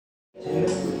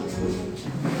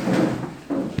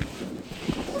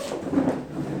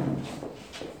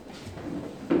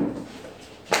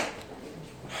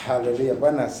Haleluya,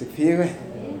 Bwana asifiwe.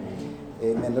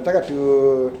 Nataka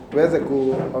tuweze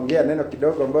kuongea neno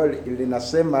kidogo ambalo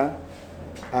linasema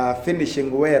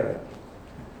finishing well,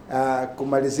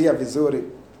 kumalizia vizuri,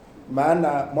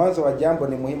 maana mwanzo wa jambo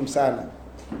ni muhimu sana.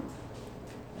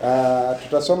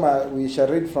 Tutasoma, we shall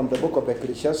read from the book of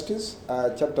Ecclesiastes,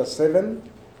 chapter 7,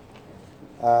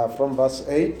 from verse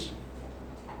 8.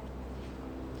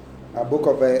 Book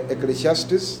of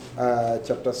Ecclesiastes,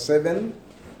 chapter 7.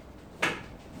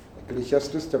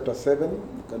 Ecclesiastes chapter 7,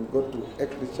 you can go to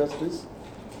Ecclesiastes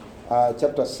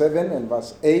chapter 7 and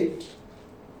verse 8.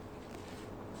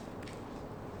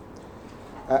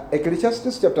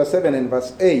 Ecclesiastes chapter 7 and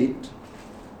verse 8.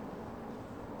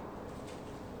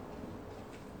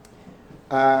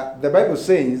 The Bible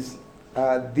says,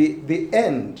 the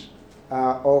end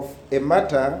of a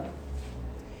matter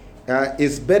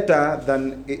is better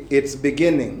than its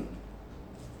beginning,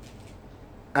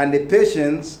 and the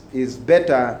patience is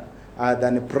better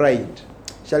than pride.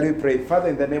 Shall we pray? Father,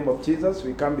 in the name of Jesus,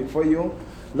 we come before you.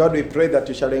 Lord, we pray that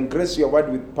you shall increase your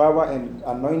word with power and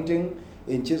anointing.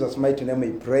 In Jesus' mighty name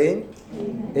we pray.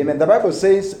 Amen. Amen. The Bible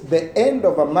says the end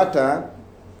of a matter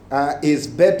is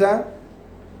better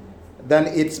than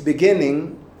its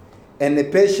beginning, and the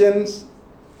patience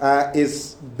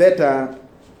is better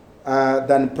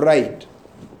than pride.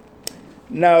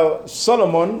 Now,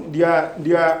 Solomon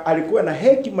ndio alikuwa na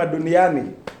hekima duniani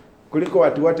kuliko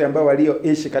watu wote ambao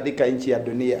walioishi katika nchi ya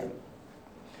dunia.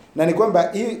 Na ni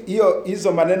kwamba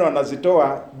hizo maneno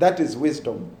anazitoa, that is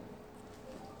wisdom.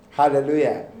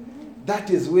 Hallelujah. That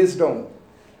is wisdom.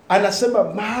 Anasema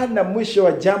maana mwisho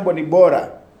wa jambo ni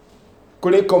bora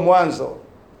kuliko mwanzo.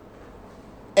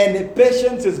 And the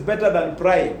patience is better than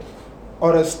pride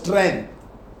or a strength.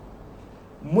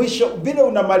 Mwisho vile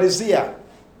unamalizia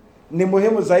ni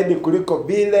muhimu zaidi kuliko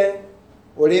vile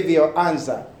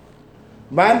ulivyoanza.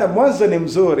 Maana mwanzo ni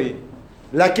mzuri,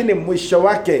 lakini mwisho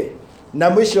wake na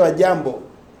mwisho wa jambo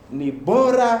ni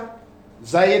bora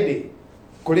zaidi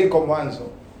kuliko mwanzo.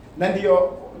 Na ndio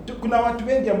kuna watu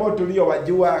wengi ambao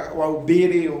tuliowajua,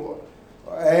 wahubiri,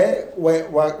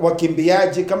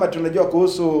 wakimbiaji, kama tunajua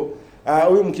kuhusu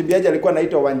huyu mkimbiaji alikuwa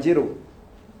anaitwa Wanjiru,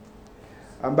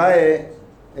 ambaye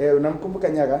unamkumbuka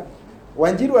Nyaga?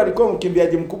 Wanjiru alikuwa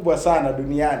mkimbiaji mkubwa sana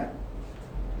duniani.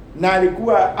 Na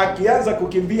alikuwa akianza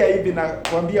kukimbia hivi na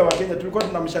kuambia Wakenya, tulikuwa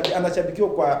anashabikiwa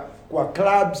kwa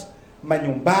clubs,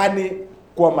 manyumbani,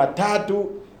 kwa matatu,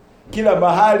 kila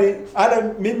mahali. Hata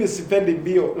mimi sipendi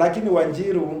mbio, lakini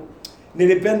Wanjiru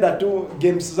nilipenda tu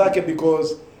games zake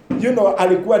because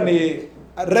alikuwa ni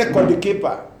record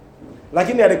keeper.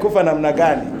 Lakini alikufa namna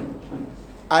gani?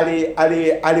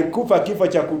 Alikufa kifo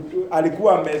cha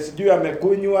alikuwa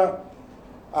amekunywa,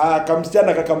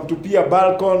 akamsichana kakamtupia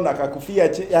balcony akakufia,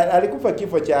 alikufa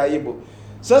kifo cha aibu.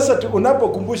 Sasa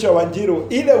unapokumbusha Wanjiru,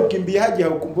 ile ukimbiaji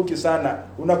haukumbuki sana,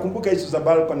 unakumbuka hizo za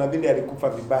balcony na vile alikufa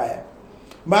vibaya.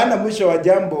 Maana mwisho wa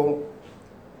jambo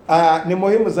ni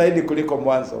muhimu zaidi kuliko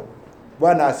mwanzo.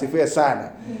 Bwana asifiwe sana.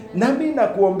 Na mimi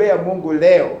nakuombea Mungu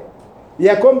leo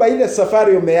ya kwamba ile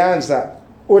safari umeanza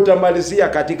utamalizia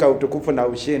katika utukufu na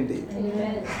ushindi.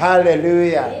 Amen.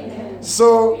 Hallelujah. Amen.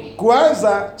 So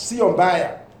kuanza sio mbaya,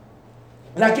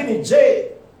 lakini je,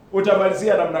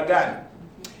 utamalizia namna gani?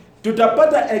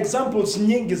 Tutapata examples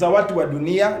nyingi za watu wa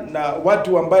dunia na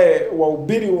watu ambaye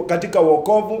wahubiri katika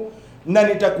wokovu, na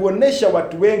nitakuonesha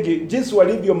watu wengi jinsi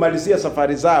walivyomalizia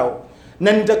safari zao,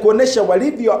 na nitakuonesha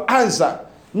walivyoanza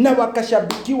na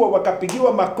wakashabikiwa,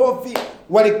 wakapigiwa makofi,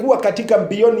 walikuwa katika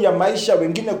mbioni ya maisha,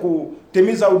 wengine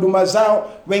kutimiza huduma zao,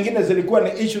 wengine zilikuwa ni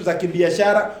issue za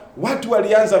kibiashara. Watu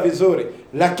walianza vizuri,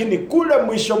 lakini kule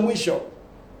mwisho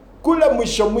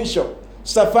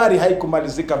safari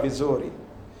haikumalizika vizuri.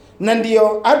 Na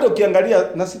ndio hata ukiangalia,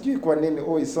 na sijui kwa nini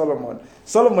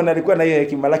Solomon alikuwa na hiyo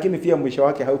hekima, lakini pia mwisho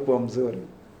wake haukuwa mzuri.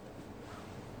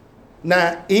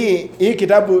 Na hii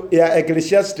kitabu ya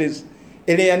Ecclesiastes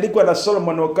iliandikwa na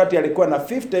Solomon wakati alikuwa na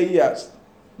 50 years.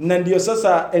 Na ndio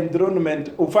sasa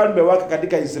enthronement, ufalme wake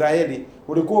katika Israeli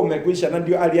ulikuwa umekwisha, na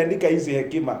ndio aliandika hizi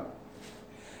hekima.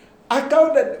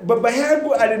 Akaona baba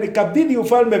yangu alinikabidhi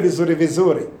ufalme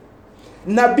vizuri.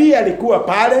 Nabii alikuwa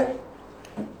pale,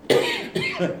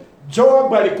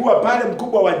 Joab alikuwa pale,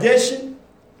 mkubwa wa jeshi.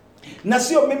 Na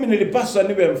sio mimi nilipaswa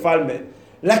niwe mfalme,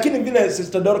 lakini vile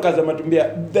Sister Dorcas ametuambia,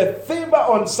 the favor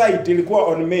on sight ilikuwa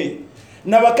on me.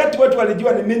 Na wakati watu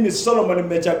walijua ni mimi Solomon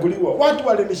nimechaguliwa, watu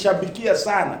walinishabikia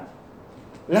sana.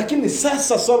 Lakini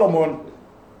sasa Solomon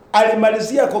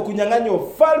alimalizia kwa kunyang'anywa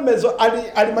falme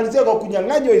alimalizia kwa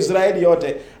kunyang'anywa Israeli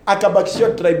yote, akabakishia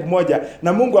tribe moja,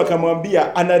 na Mungu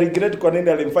akamwambia ana regret kwa nini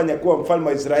alimfanya kuwa mfalme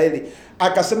wa Israeli.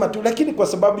 Akasema tu, lakini kwa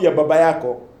sababu ya baba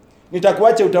yako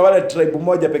nitakuacha utawale tribe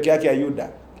moja peke yake ya Yuda,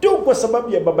 tu kwa sababu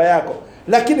ya baba yako,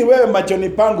 lakini wewe machoni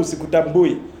pangu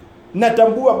sikutambui,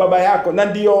 natambua baba yako, na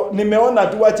ndio nimeona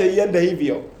tuache iende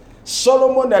hivyo.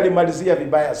 Solomon alimalizia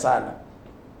vibaya sana.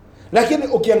 Lakini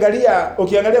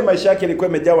ukiangalia maisha yake ilikuwa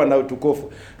imejawa na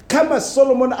utukufu. Kama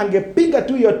Solomon angepiga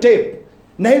tu hiyo tape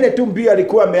na ile tu mbio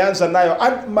alikuwa ameanza nayo,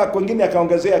 ama kwingine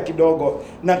akaongezea kidogo,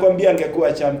 na kwambia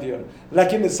angekuwa champion.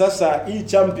 Lakini sasa hii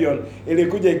champion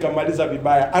ilikuja ikamaliza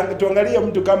vibaya. Tuangalie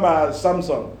mtu kama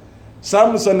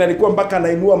Samson alikuwa mpaka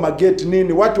anainua mageti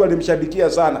nini, watu walimshabikia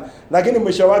sana, lakini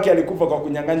mwisho wake alikufa kwa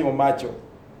kunyang'anywa macho.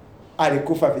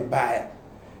 Alikufa vibaya.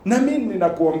 Na mimi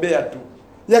ninakuombea tu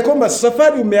ya kwamba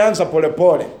safari umeanza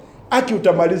polepole,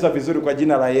 utamaliza vizuri kwa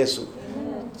jina la Yesu.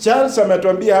 Charles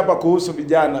ametuambia hapa kuhusu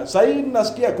vijana. Sasa hii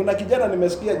nasikia kuna kijana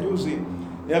nimesikia juzi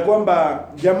ya kwamba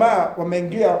jamaa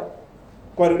wameingia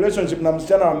kwa relationship na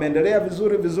msichana, wameendelea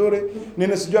vizuri.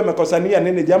 Nini sijui amekosania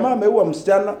nini. Jamaa ameua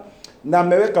msichana na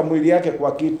ameweka mwili yake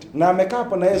kwa kiti na amekaa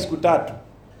hapo na yeye siku 3.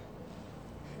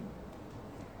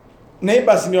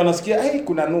 Neighbors ndio wanasikia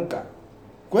kuna nuka.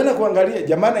 Kwenda kuangalia,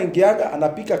 jamaa anaingiaga,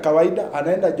 anapika kawaida,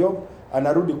 anaenda job,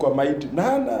 anarudi kwa maiti.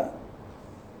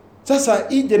 Sasa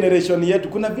hii generation yetu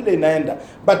kuna vile inaenda,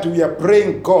 but we are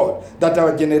praying God that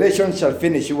our generation shall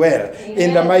finish well. Amen.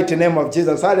 In the mighty name of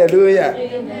Jesus. Hallelujah.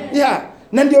 Amen. Yeah.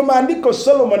 Na ndio maandiko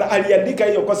Solomon aliandika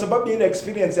hiyo kwa sababu ile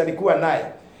experience alikuwa naye.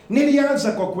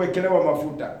 Nilianza kwa kuwekelewa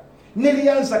mafuta.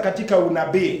 Nilianza katika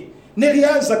unabii.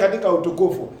 Nilianza katika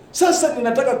utukufu. Sasa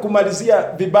ninataka kumalizia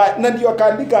vibaya. Na ndio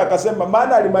akaandika akasema,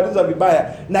 maana alimaliza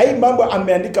vibaya, na hii mambo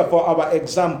ameandika for our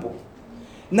example.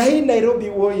 Na hii Nairobi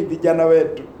woi vijana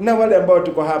wetu na wale ambao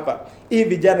tuko hapa, hii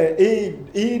vijana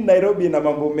hii Nairobi ina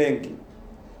mambo mengi.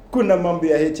 Kuna mambo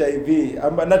ya HIV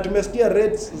na tumesikia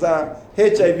rates za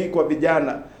HIV kwa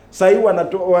vijana. Sasa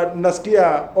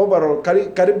nasikia overall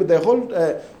karibu the whole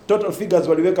total figures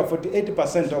waliweka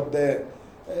 48% of the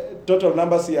total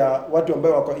numbers ya watu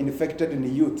ambao wako infected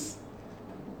ni youths.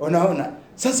 Unaona?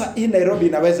 Sasa hii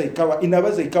Nairobi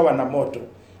inaweza ikawa na moto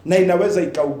na inaweza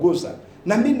ikauguza.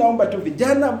 Na mimi naomba tu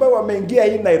vijana ambao wameingia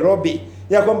hii Nairobi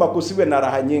ya kwamba kusiwe na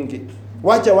raha nyingi.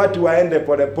 Wacha watu waende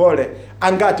polepole,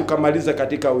 anga tukamaliza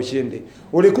katika ushindi.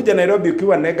 Ulikuja Nairobi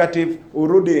ukiwa negative,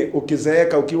 urudi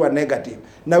ukizeeka ukiwa negative,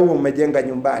 na huo umejenga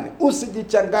nyumbani.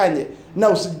 Usijichanganye na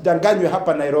usijidanganywe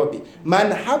hapa Nairobi.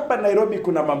 Maana hapa Nairobi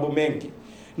kuna mambo mengi.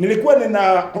 Nilikuwa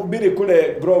ninahubiri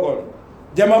kule Grogon.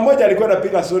 Jamaa mmoja alikuwa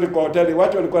anapiga story kwa hoteli,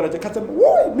 watu walikuwa wanacheka,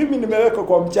 "Woi, mimi nimeweka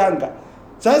kwa mchanga."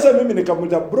 Sasa mimi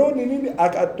nikamuuliza, "Bro, ni nini?"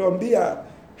 Akatuambia,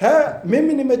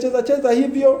 mimi nimecheza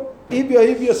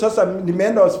hivyo, sasa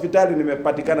nimeenda hospitali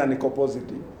nimepatikana niko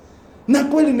positive." Na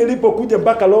kweli nilipokuja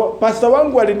mpaka pastor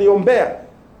wangu aliniombea.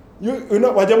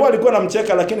 Wajamaa walikuwa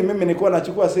namcheka, lakini mimi nilikuwa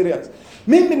nachukua serious.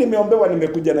 Mimi nimeombewa,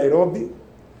 nimekuja Nairobi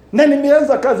na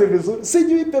nimeanza kazi vizuri.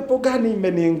 Sijui pepo gani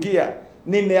imeniingia.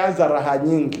 Nimeanza raha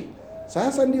nyingi.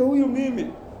 Sasa ndio huyu mimi.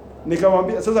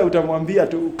 Nikamwambia, sasa utamwambia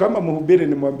tu kama mhubiri,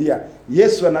 nimwambia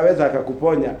Yesu anaweza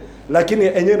akakuponya, lakini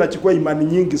enyewe nachukua imani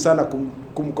nyingi sana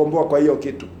kumkomboa kwa hiyo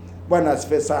kitu. Bwana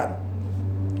asifiwe sana.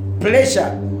 Pressure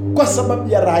kwa sababu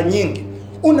ya raha nyingi.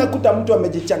 Unakuta mtu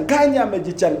amejichanganya,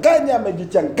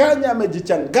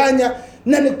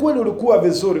 na ni kweli ulikuwa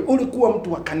vizuri. Ulikuwa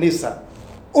mtu wa kanisa.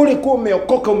 Ulikuwa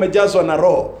umeokoka, umejazwa na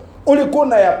roho. Ulikuwa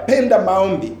unayapenda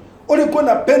maombi. Ulikuwa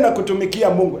unapenda kutumikia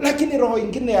Mungu. Lakini roho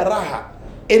ingine ya raha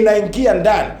inaingia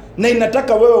ndani na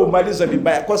inataka wewe umalize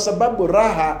vibaya, kwa sababu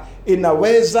raha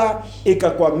inaweza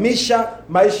ikakwamisha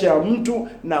maisha ya mtu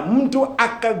na mtu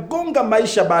akagonga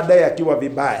maisha baadaye akiwa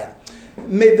vibaya.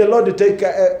 May the Lord take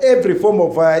every form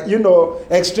of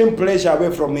extreme pleasure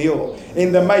away from you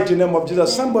in the mighty name of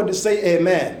Jesus. Somebody say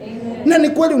amen. Amen. Na ni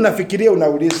kweli unafikiria,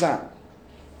 unauliza,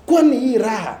 kwani hii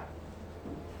raha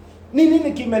ni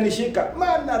nini kimenishika?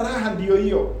 Maana raha ndiyo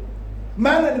hiyo.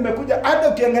 Maana nimekuja, hata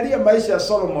ukiangalia maisha ya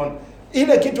Solomon,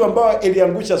 ile kitu ambayo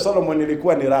iliangusha Solomon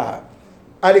ilikuwa ni raha.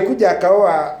 Alikuja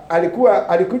akaoa,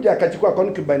 alikuja akachukua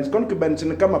concubines. Concubines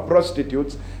ni kama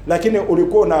prostitutes, lakini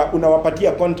ulikuwa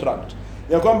unawapatia contract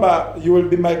ya kwamba you will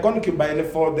be my concubine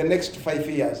for the next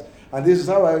 5 years and this is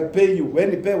how I pay you.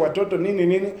 When pay watoto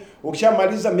nini,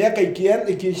 ukishamaliza miaka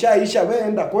ikishaisha wewe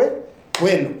enda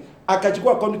kwenu.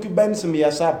 Akachukua concubines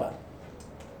 700.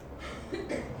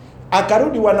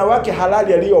 Akarudi, wanawake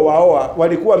halali aliowaoa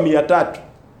walikuwa 300.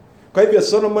 Kwa hivyo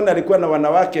Solomon alikuwa na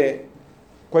wanawake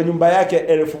kwa nyumba yake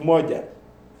 1000.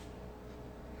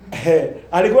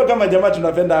 alikuwa kama jamaa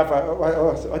tunapenda hapa,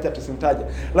 wacha tusimtaje.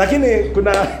 Lakini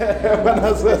kuna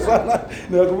wanasema sana,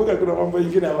 nakumbuka kuna mambo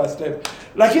mengine ya last time.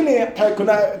 Lakini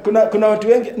kuna watu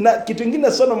wengi, na kitu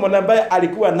kingine Solomon ambaye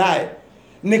alikuwa naye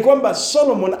ni kwamba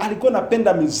Solomon alikuwa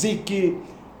anapenda muziki.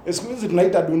 Siku hizi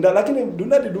tunaita dunda, lakini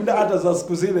dunda hata za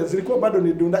siku zile zilikuwa bado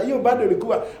ni dunda. Hiyo bado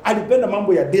ilikuwa, alipenda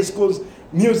mambo ya discos,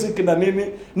 music na nini,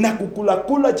 na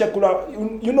kukula chakula,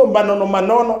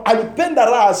 manono. Alipenda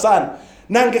raha sana.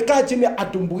 Na angekaa chini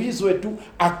atumbuizwe tu,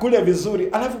 akule vizuri,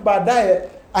 alafu baadaye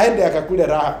aende akakule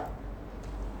raha.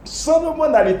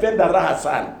 Solomon alipenda raha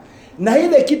sana. Na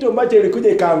ile kitu ambacho ilikuja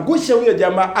ikaangusha huyo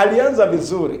jamaa, alianza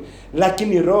vizuri,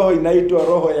 lakini roho inaitwa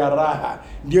roho ya raha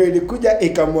ndio ilikuja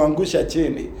ikamwangusha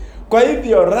chini. Kwa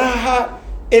hivyo raha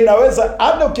inaweza,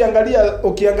 hata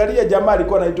ukiangalia jamaa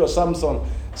alikuwa anaitwa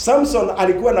Samson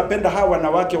alikuwa anapenda hawa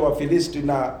wanawake wa Filisti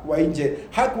na wa nje,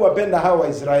 hakuwapenda hawa wa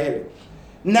Israeli.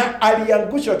 Na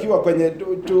aliangushwa akiwa kwenye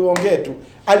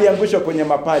aliangushwa kwenye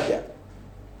mapaja.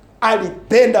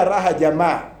 Alipenda raha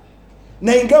jamaa.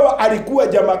 Na ingawa alikuwa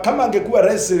jamaa, kama angekuwa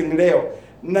wrestling leo,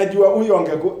 najua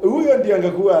huyo ndiye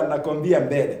angekuwa anakombia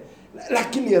mbele.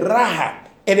 Lakini raha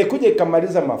ilikuja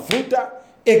ikamaliza mafuta,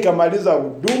 ikamaliza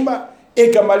huduma,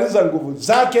 ikamaliza nguvu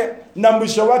zake, na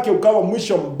mwisho wake ukawa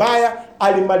mwisho mbaya,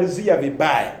 alimalizia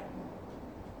vibaya.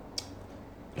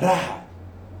 Raha.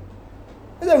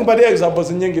 Acha nikupatie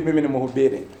examples nyingi. Mimi ni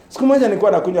mhubiri. Siku moja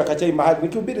nilikuwa nakunywa kachai mahali,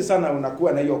 nikihubiri sana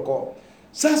unakuwa na hiyo koo.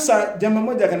 Sasa jamaa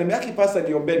mmoja akaniambia, "Pastor,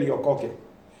 niombe niokoke."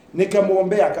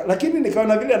 Nikamuombea, lakini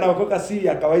nikaona vile anaokoka si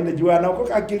ya kawaida, jua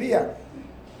anaokoka akilia.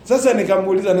 Sasa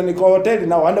nikamuuliza, na niko hoteli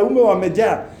na wanaume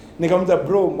wamejaa. Nikamuuliza,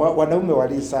 "Bro, wanaume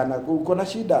wali sana, uko na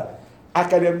shida?"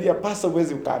 Akaniambia, "Pastor,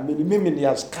 huwezi ukaamini, mimi ni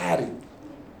askari.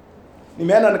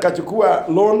 Nimeenda nikachukua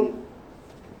loan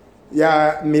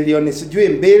ya milioni sijui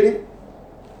 2.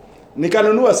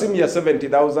 Nikanunua simu ya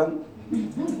 70,000.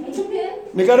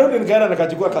 Nikarudi nikaenda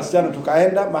nikachukua kasichana,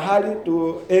 tukaenda mahali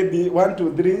tu AB 1 2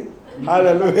 3.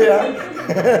 Hallelujah.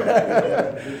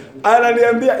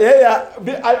 Ananiambia yeye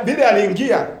vile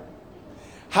aliingia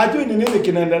hajui ni nini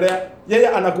kinaendelea. Yeye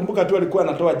anakumbuka tu alikuwa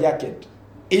anatoa jacket.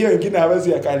 Hiyo nyingine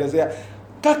hawezi akaelezea.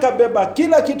 Kaka beba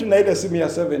kila kitu na ile simu ya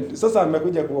 70. Sasa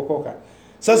amekuja kuokoka.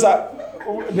 Sasa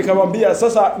nikamwambia,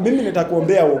 sasa mimi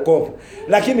nitakuombea wokovu,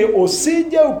 lakini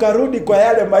usije ukarudi kwa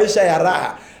yale maisha ya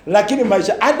raha. Lakini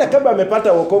maisha, hata kama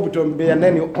amepata wokovu, tuombea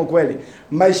nani kweli,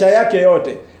 maisha yake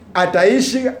yote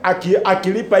ataishi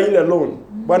akilipa ile loan.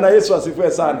 Bwana Yesu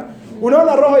asifiwe sana.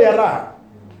 Unaona roho ya raha?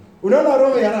 Unaona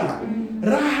roho ya raha?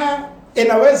 Raha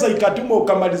inaweza ikatuma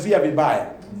ukamalizia vibaya.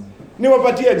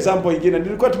 Niwapatie example nyingine.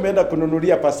 Nilikuwa tumeenda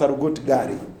kununulia Pastor Rugut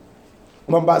gari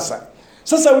Mombasa.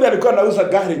 Sasa yule alikuwa anauza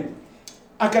gari.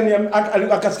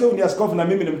 Akasikia ni askofu na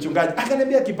mimi ni mchungaji.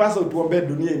 Akaniambia, "Kipasa, utuombee,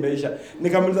 dunia imeisha."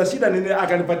 Nikamuuliza shida nini,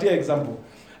 akanipatia example.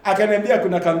 Akaniambia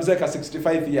kuna kamzee ka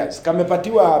 65 years,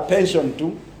 kamepatiwa pension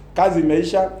tu, kazi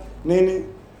imeisha nini,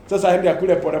 sasa aende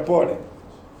akule pole.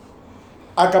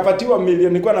 Akapatiwa milioni,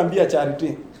 nilikuwa naambia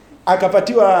charity.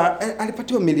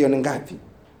 Alipatiwa milioni ngapi?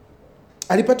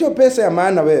 Alipatiwa pesa ya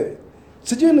maana wewe.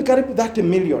 Sijui ni karibu 30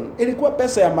 million. Ilikuwa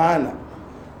pesa ya maana.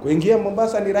 Kuingia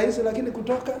Mombasa ni rahisi, lakini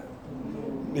kutoka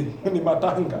ni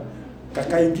matanga.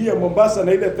 Kakaingia Mombasa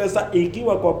na ile pesa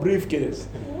ikiwa kwa briefcase.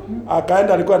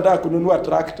 Akaenda, alikuwa anataka kununua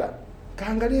tractor.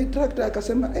 Kaangalia tractor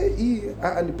akasema, hii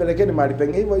nipelekeni mahali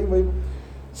pengine hivyo.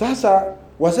 Sasa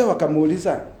wazee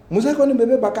wakamuuliza, "Mzee, kwa nini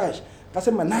nimebeba cash?"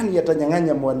 Akasema, "Nani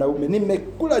atanyang'anya mwanaume?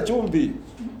 Nimekula chumvi."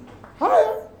 Haya.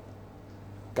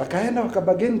 Kakaenda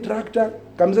wakabageni tractor,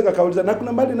 kamzee kakauliza, "Na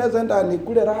kuna mbali naweza enda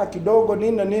nikule raha kidogo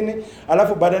nini?"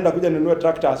 Alafu baadaye enda kuja ninunue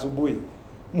tractor asubuhi.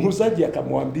 Muuzaji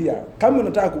akamwambia, "Kama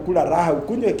unataka kukula raha,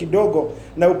 ukunywe kidogo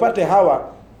na upate hawa,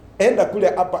 enda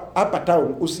kule hapa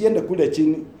town, usiende kule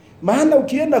chini. Maana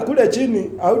ukienda kule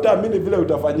chini hautaamini vile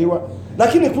utafanyiwa.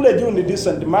 Lakini kule juu ni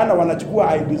decent, maana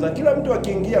wanachukua ID za kila mtu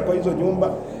akiingia kwa hizo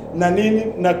nyumba na nini,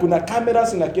 na kuna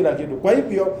cameras na kila kitu." Kwa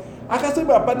hivyo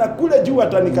akasema, "Hapana, kule juu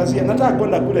atanikazia, nataka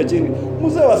kwenda kule chini."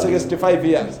 Mzee wa 65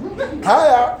 years.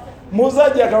 Haya,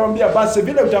 muuzaji akamwambia, "Basi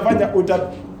vile utafanya,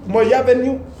 Moi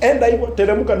Avenue, enda hivyo,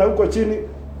 teremka na huko chini.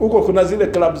 Huko kuna zile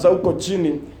club za huko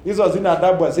chini. Hizo hazina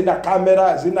adabu, hazina kamera,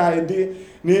 hazina ID.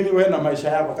 Nini, wewe na maisha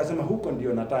yako." Akasema, "Huko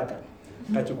ndio nataka."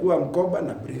 Kachukua mkoba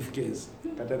na briefcase.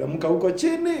 Kateremka huko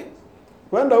chini.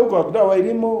 Kwenda huko akuta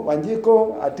Wailimo,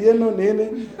 Wanjiko, Atieno nini,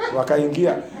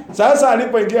 wakaingia. Sasa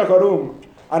alipoingia kwa room,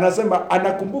 anasema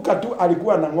anakumbuka tu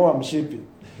alikuwa anangoa mshipi.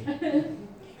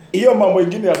 Hiyo mambo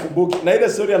mengine ya kumbuki. Na ile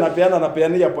story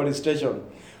anapeania police station.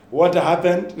 What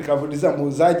happened? Nikamuuliza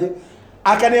muuzaji.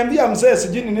 Akaniambia, "Mzee,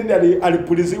 sijui nini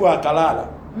alipuliziwa akalala."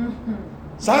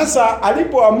 Sasa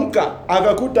alipoamka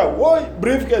akakuta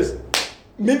briefcase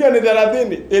milioni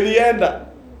 30 ilienda.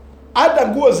 Hata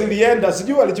nguo zilienda,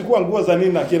 sijui walichukua nguo za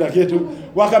nini na kila kitu.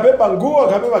 Wakabeba nguo,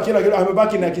 wakabeba kila kitu,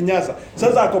 amebaki na kinyasa.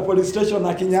 Sasa ako police station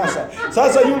na kinyasa.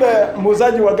 Sasa yule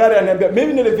muuzaji wa gari ananiambia,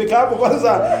 mimi nilifika hapo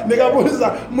kwanza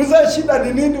nikamuuliza, "Mzee, shida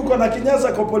ni nini uko na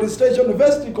kinyasa kwa police station?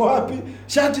 Vest iko wapi?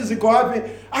 Shati ziko wapi?"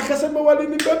 Akasema,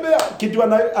 "Walinibebea." Kitu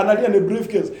analia ni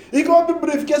briefcase. "Iko wapi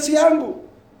briefcase yangu?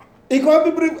 Iko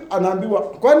wapi brief?" Anaambiwa,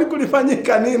 "Kwani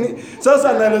kulifanyika nini?" Sasa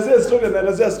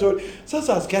anaelezea story.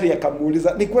 Sasa askari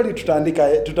akamuuliza, "Ni kweli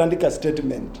tutaandika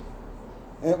statement?"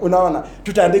 Unaona,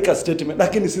 tutaandika statement,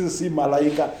 lakini sisi si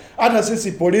malaika. Hata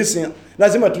sisi polisi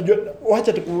lazima tujue,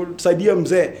 wacha tukusaidie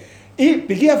mzee.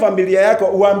 Pigia familia yako,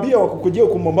 uambie wakukujia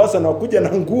huko Mombasa na wakuja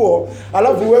na nguo,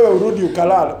 alafu wewe urudi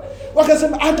ukalala.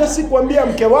 Wakasema, "Hata si kuambia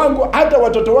mke wangu, hata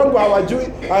watoto wangu hawajui."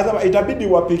 Akasema, "Itabidi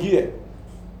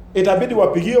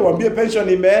wapigie, waambie pension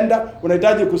imeenda,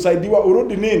 unahitaji kusaidiwa,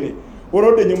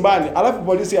 urudi nyumbani." Alafu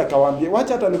polisi akawaambia,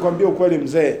 "Wacha hata nikwambie ukweli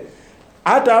mzee.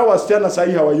 Hata hao wasichana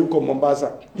sahi hawayuko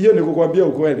Mombasa." Hiyo ni kukwambia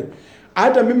ukweli.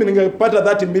 Hata mimi ningepata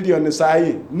 30 milioni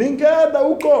sahi, ningeenda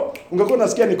huko, ungekuwa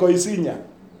nasikia niko Isinya.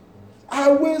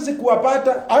 Hawezi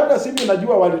kuwapata, hata sisi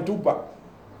najua walitupa.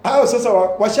 Hao sasa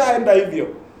washaenda hivyo.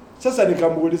 Sasa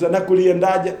nikamuuliza, "Na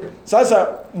kuliendaje?" Sasa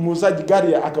muuzaji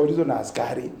gari akaulizwa na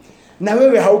askari, "Na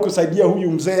wewe haukusaidia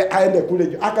huyu mzee aende kule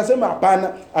juu?" Akasema, "Hapana,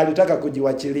 alitaka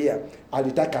kujiwachilia,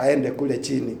 alitaka aende kule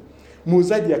chini."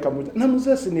 Muuzaji akamuuliza, "Na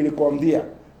mzee, si nilikwambia?"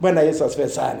 Bwana Yesu asifiwe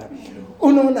sana.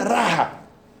 Unaona raha.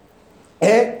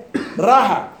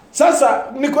 Raha. Sasa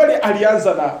ni kweli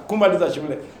alianza na kumaliza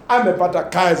shule. Amepata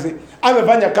kazi,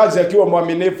 amefanya kazi akiwa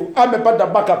mwaminifu, amepata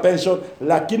mpaka pension,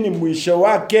 lakini mwisho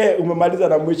wake umemaliza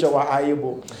na mwisho wa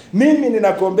aibu. Mimi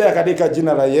ninakuombea katika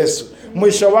jina la Yesu,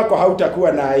 mwisho wako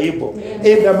hautakuwa na aibu.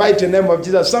 In the mighty name of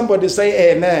Jesus, somebody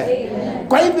say amen. Amen.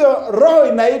 Kwa hivyo roho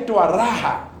inaitwa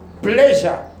raha,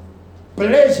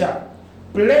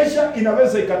 pleasure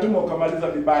inaweza ikatuma ukamaliza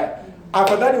vibaya.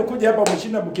 Afadhali ukuje hapa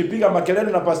mshina mkipiga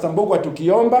makelele na Pastor Mbugua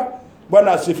tukiomba.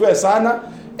 Bwana asifiwe sana.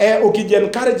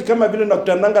 Ukijiencourage kama vile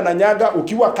nakutananga na nyaga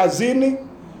ukiwa kazini,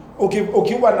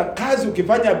 ukiwa na kazi,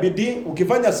 ukifanya bidii,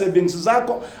 ukifanya savings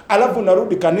zako, alafu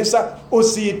unarudi kanisa,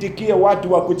 usiitikie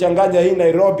watu wa kuchanganya hii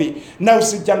Nairobi, na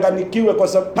usichanganikiwe kwa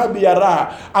sababu ya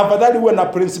raha. Afadhali uwe na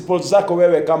principles zako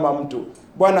wewe kama mtu.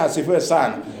 Bwana asifiwe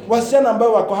sana. Wasichana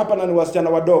ambao wako hapa na ni wasichana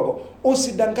wadogo,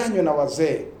 usidanganywe na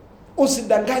wazee.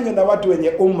 Usidanganywe na watu wenye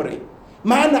umri.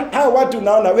 Maana hao watu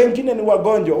unaona wengine ni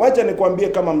wagonjwa. Wacha nikwambie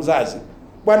kama mzazi.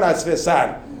 Bwana asifiwe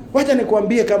sana. Wacha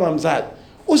nikwambie kama mzazi.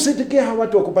 Usitikie hao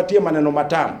watu wakupatie maneno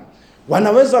matamu.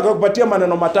 Wanaweza wakakupatia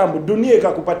maneno matamu, dunia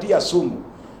ikakupatia sumu.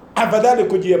 Afadhali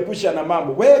kujiepusha na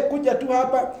mambo. Wewe kuja tu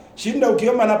hapa, shinda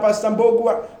ukiomba na Pastor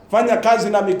Mbugua, fanya kazi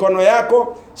na mikono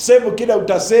yako, save kile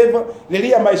utasave,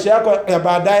 lilia maisha yako ya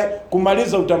baadaye,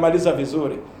 kumaliza utamaliza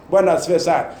vizuri. Bwana asifiwe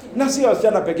sana. Na sio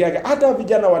wasichana peke yake, hata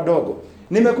vijana wadogo.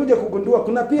 Nimekuja kugundua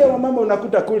kuna pia wamama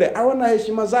unakuta kule hawana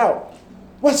heshima zao.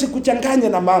 Wasikuchanganye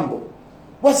na mambo.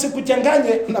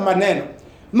 Wasikuchanganye na maneno.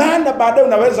 Maana baadaye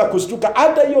unaweza kushtuka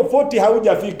hata hiyo 40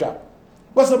 haujafika.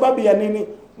 Kwa sababu ya nini?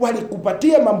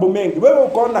 Walikupatia mambo mengi. Wewe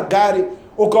ukaona gari,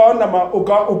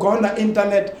 ukaona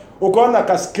internet, ukaona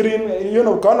ka screen,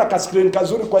 ukaona ka screen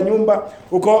kazuri kwa nyumba,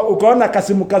 ukaona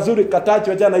kasimu kazuri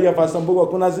katachi, jana hiyo Pastor Mbugua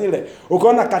kuna zile.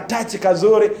 Ukaona katachi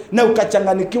kazuri na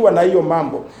ukachanganikiwa na hiyo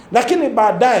mambo. Lakini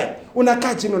baadaye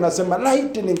unakaa chini unasema,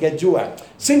 "Laiti ningejua,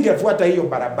 singefuata hiyo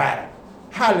barabara."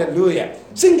 Hallelujah.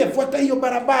 Singefuata hiyo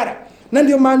barabara. Na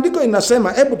ndio maandiko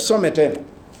inasema, hebu tusome tena.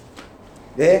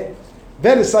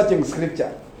 Very searching scripture.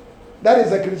 That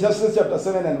is Ecclesiastes chapter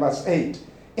 7 and verse 8.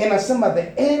 Inasema,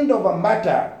 "The end of a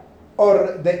matter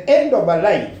or the end of a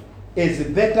life is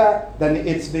better than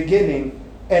its beginning,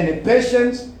 and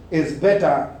patience is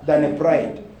better than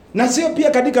pride." Na sio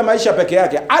pia katika maisha peke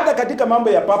yake, hata katika mambo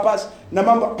ya purpose na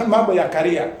mambo ya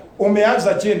career.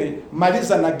 Umeanza chini,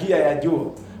 maliza na gia ya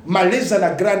juu. Maliza na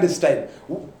grand style.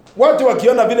 Watu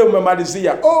wakiona vile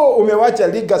umemalizia, umewacha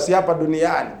legacy hapa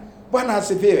duniani. Bwana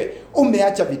asifiwe.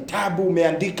 Umeacha vitabu,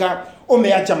 umeandika,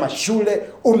 umeacha mashule,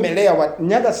 umelea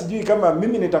Nyaga, sijui kama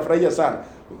mimi nitafurahia sana.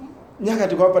 Nyaga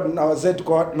tuko hapa na wazee,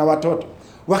 tuko na watoto.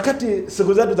 Wakati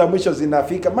siku zetu za mwisho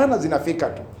zinafika, maana zinafika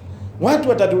tu. Watu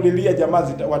watatulilia, jamaa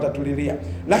watatulilia.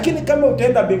 Lakini kama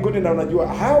utaenda mbinguni na unajua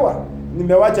hawa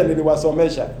nimewacha,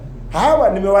 niliwasomesha. Hawa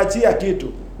nimewachia kitu.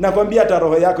 nakwambia hata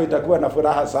roho yako itakuwa na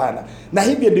furaha sana. Na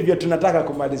hivyo ndivyo tunataka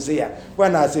kumalizia.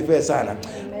 Bwana asifiwe sana.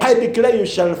 I declare you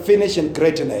shall finish in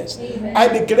greatness. I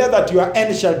declare that your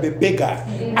end shall be bigger.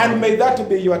 And may that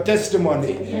be your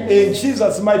testimony. In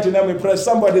Jesus' mighty name we pray.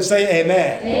 Somebody say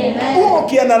amen.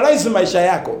 Ukianalyze maisha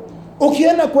yako,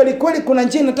 ukiona kweli kweli kuna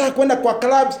njia nataka kwenda kwa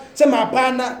clubs, sema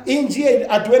hapana, hii njia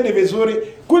hatuendi vizuri.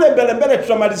 Kule mbele mbele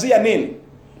tutamalizia nini?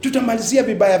 Tutamalizia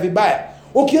vibaya.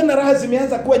 Ukiona raha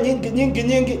zimeanza kuwa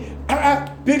nyingi,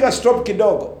 piga stop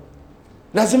kidogo.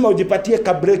 Lazima ujipatie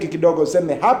ka break kidogo,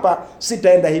 useme hapa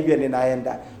sitaenda hivyo,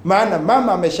 ninaenda. Maana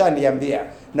mama ameshaniambia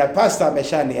na pastor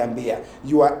ameshaniambia,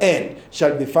 your end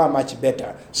shall be far much better.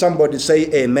 Somebody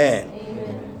say amen.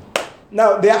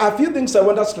 Now there are a few things I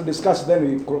want us to discuss, then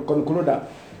we conclude.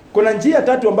 Kuna njia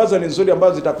 3 ambazo ni nzuri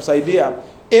ambazo zitakusaidia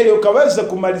ili ukaweza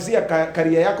kumalizia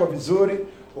career yako vizuri,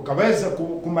 ukaweza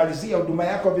kumalizia huduma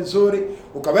yako vizuri,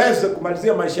 ukaweza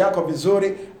kumalizia maisha yako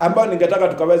vizuri, ambayo ningetaka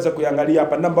tukaweza kuangalia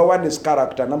hapa. Number 1 is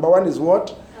character. Number 1 is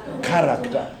what?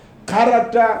 Character.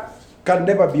 Character can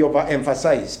never be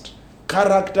overemphasized.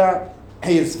 Character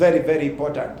is very, very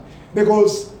important.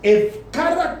 Because if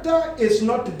character is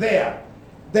not there,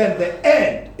 then the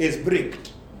end is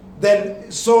bricked.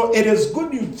 Then, so it is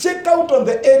good you check out on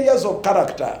the areas of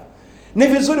character. Ni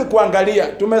vizuri kuangalia.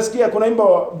 Tumesikia kuna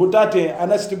imbo Butati,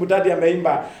 Anasti Butati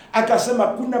ameimba, akasema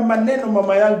kuna maneno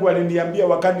mama yangu aliniambia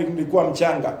wakati nilikuwa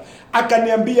mchanga.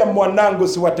 Akaniambia, mwanangu,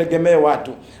 siwategemee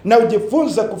watu, na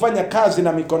ujifunze kufanya kazi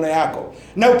na mikono yako.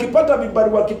 Na ukipata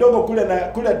vibarua kidogo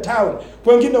kule town,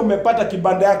 wengine umepata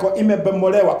kibanda yako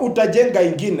imebomolewa, utajenga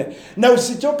ingine. Na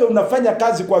usichoke unafanya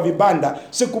kazi kwa vibanda,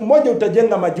 siku moja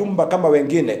utajenga majumba kama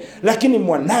wengine. Lakini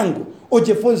mwanangu,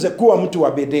 ujifunze kuwa mtu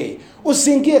wa bidii.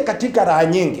 Usiingie katika raha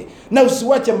nyingi na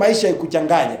usiwache maisha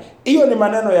ikuchanganye. Hiyo ni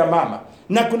maneno ya mama.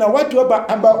 Na kuna watu hapa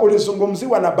ambao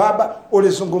ulizungumziwa na baba,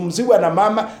 ulizungumziwa na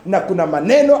mama, na kuna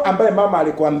maneno ambayo mama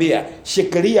alikuambia.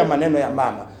 Shikilia maneno ya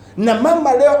mama. Na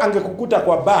mama leo angekukuta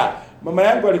kwa bar, mama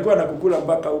yangu alikuwa anakukula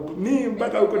mpaka huko. Mimi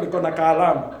mpaka huko niko na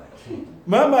kaalama.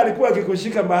 Mama alikuwa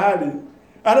akikushika mahali.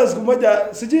 Ana siku moja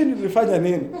sijui nilifanya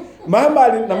nini.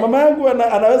 Na mama yangu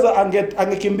anaweza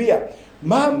angekimbia.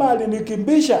 Mama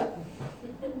alinikimbisha.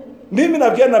 Mimi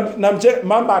nafikia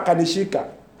mama akanishika.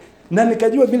 Na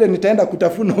nikajua vile nitaenda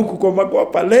kutafuna huku kwa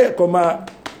makopa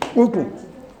huku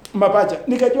mapacha.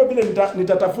 Nikajua vile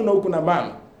nitatafuna huku na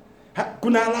mama.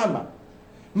 Kuna alama.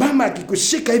 Mama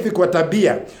akikushika hivi kwa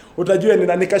tabia, utajua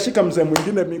nikashika mzee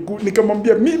mwingine miguu,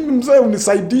 nikamwambia mimi mzee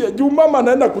unisaidie juu mama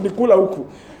anaenda kunikula huku.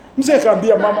 Mzee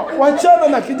kaambia mama, wachana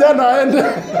na kijana aende.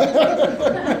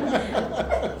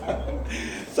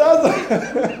 Sasa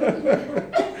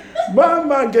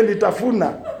mama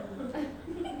angenitafuna.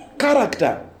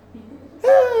 Character.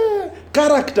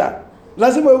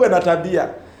 Lazima uwe na tabia.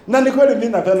 Na ni kweli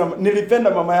mimi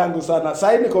nilipenda mama yangu sana.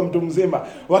 Sasa niko mtu mzima.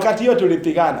 Wakati hiyo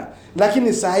tulipigana.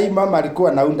 Lakini sasa mama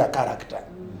alikuwa anaunda character.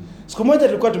 Siku moja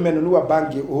tulikuwa tumenunua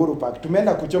bangi Uhuru Park.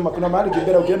 Tumeenda kuchoma, kuna mahali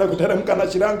Kibera ukienda kuteremka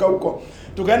na Shiranga huko.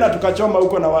 Tukaenda tukachoma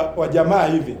huko na wajamaa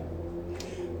hivi.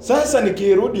 Sasa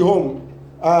nikirudi home,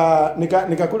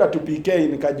 nikakula PK,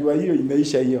 nikajua hiyo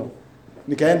imeisha hiyo.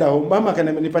 Nikaenda home, mama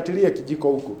akanipatilia kijiko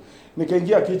huko.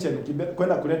 Nikaingia kitchen,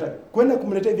 kwenda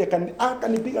kumletea hivi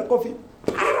akanipiga kofi.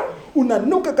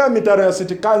 Unanuka kama mitaro ya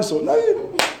City Council. Na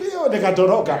hiyo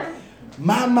nikatoroka.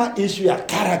 Mama, issue ya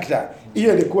character.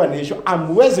 Hiyo ilikuwa ni issue.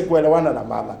 Amwezi kuelewana na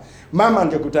mama. Mama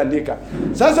angekutandika.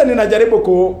 Sasa ninajaribu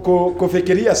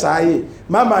kufikiria saa hii.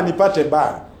 Mama anipate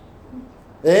bar.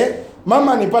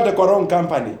 Mama anipate kwa wrong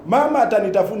company. Mama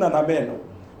atanitafuna na meno.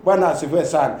 Bwana asifiwe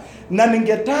sana. Na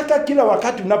ningetaka kila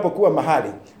wakati unapokuwa mahali,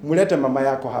 mulete mama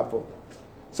yako hapo.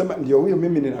 Sema ndio huyu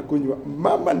mimi ninakunywa.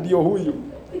 Mama ndio huyu.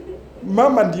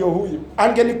 Mama ndio huyu.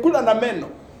 Angenikula na meno.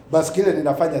 Basi kile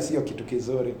ninafanya sio kitu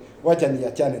kizuri. Wacha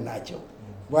niachane nacho.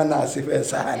 Bwana asifiwe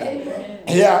sana.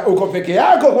 Uko peke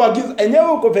yako kwa giza.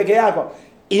 Enyewe uko peke yako.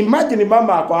 Imagine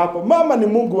mama ako hapo. Mama ni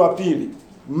Mungu wa pili.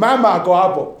 Mama ako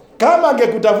hapo. Kama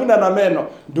angekutafuna na meno,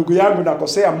 ndugu yangu,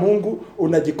 nakosea Mungu,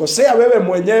 unajikosea wewe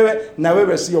mwenyewe, na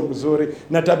wewe sio mzuri,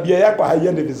 na tabia yako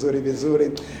haiendi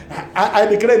vizuri. I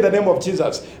declare in the name of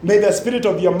Jesus, may the spirit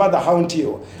of your mother haunt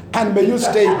you, and may you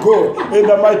stay good in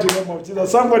the mighty name of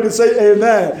Jesus. Somebody say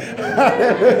amen.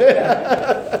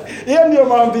 Hiyo ndio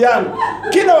maombi yangu.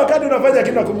 Kila wakati unafanya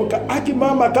kinakumbuka,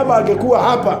 mama kama angekuwa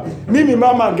hapa, mimi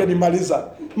mama angenimaliza.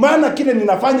 Maana kile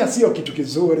ninafanya sio kitu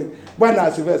kizuri. Bwana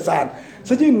asifiwe sana.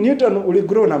 Sijui Newton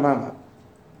uligrow na mama.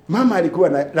 Mama alikuwa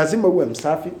lazima uwe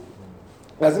msafi,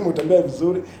 lazima utembee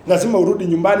vizuri, lazima urudi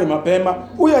nyumbani mapema.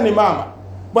 Huyo ni mama.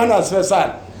 Bwana asifiwe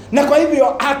sana. Na kwa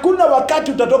hivyo hakuna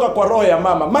wakati utatoka kwa roho ya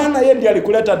mama. Maana yeye ndiye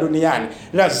alikuleta duniani.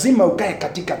 Lazima ukae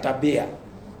katika tabia.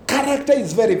 Character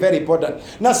is very very important.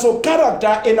 Na so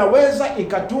character inaweza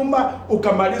ikatuma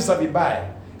ukamaliza vibaya.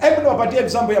 Hebu niwapatie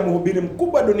example ya mhubiri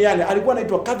mkubwa duniani, alikuwa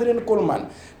anaitwa Catherine Coleman.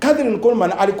 Catherine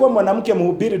Coleman alikuwa mwanamke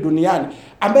mhubiri duniani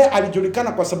ambaye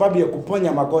alijulikana kwa sababu ya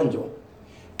kuponya magonjwa.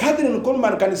 Catherine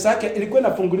Coleman kanisa yake ilikuwa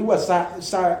inafunguliwa saa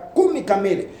 10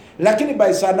 kamili, lakini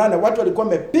by saa 8 watu walikuwa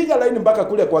wamepiga line mpaka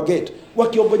kule kwa gate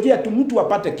wakiongojea tu mtu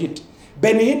apate kiti.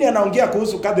 Benihini anaongea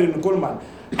kuhusu Catherine Coleman.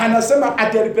 Anasema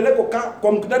ati alipelekwa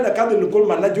kwa mkutano wa Catherine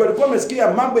Coleman, najua alikuwa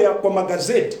amesikia mambo ya kwa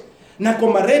magazeti na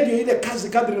kwa radio, ile kazi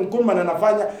Catherine Coleman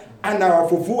anafanya,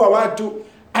 anawafufua watu,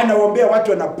 anawaombea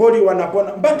watu wanapoli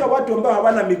wanapona, mpaka watu ambao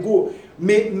hawana miguu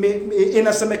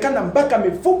inasemekana mpaka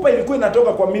mifupa ilikuwa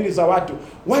inatoka kwa mili za watu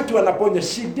wanaponya.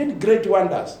 She did great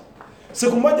wonders.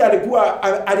 Siku moja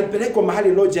alipelekwa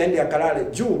mahali lodge aende akalale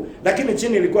juu, lakini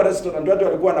chini ilikuwa restaurant, watu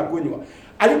walikuwa wanakunywa.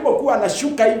 Alipokuwa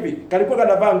anashuka hivi, kalikuwa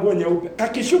kanavaa nguo nyeupe,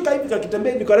 kakishuka hivi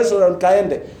kakitembea hivi kwa restaurant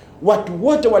kaende, watu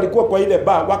wote walikuwa kwa ile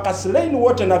bar wakaslain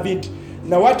wote na viti,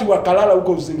 na watu wakalala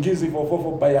huko usingizi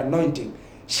for by anointing.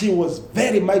 She was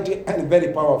very mighty and very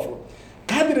powerful.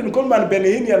 Catherine Coleman,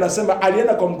 Benihini anasema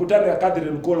alienda kwa mkutano ya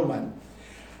Catherine Coleman.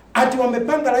 Ati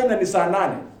wamepanga line ni saa 8.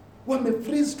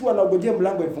 Wamefreeze tu wanangojea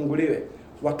mlango ifunguliwe.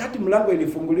 Wakati mlango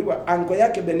ilifunguliwa, anko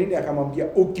yake Benihini akamwambia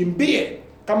ukimbie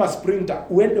kama sprinter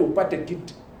uende upate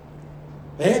kiti.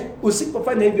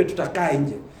 Usipofanya hivyo tutakaa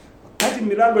nje. Wakati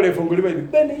milango ilifunguliwa hivi,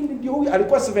 Benihini ndio huyu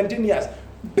alikuwa 17 years.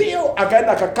 Bio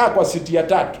akaenda akakaa kwa siti ya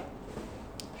 3.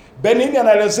 Benihini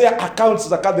anaelezea accounts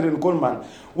za Catherine Coleman.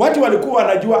 Watu walikuwa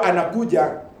wanajua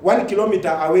anakuja 1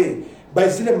 kilometer away, by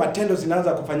zile matendo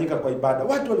zinaanza kufanyika kwa ibada.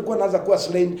 Watu walikuwa wanaanza kuwa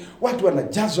slain, watu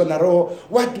wanajazwa na roho,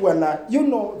 watu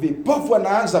vipofu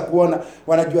wanaanza kuona,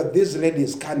 wanajua this lady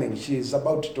is coming, she is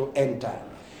about to enter.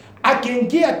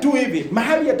 Akiingia tu hivi,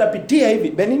 mahali atapitia hivi,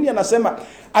 Benihini anasema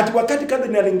ati wakati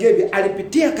Catherine aliingia hivi,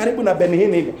 alipitia karibu na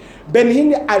Benihini hivi.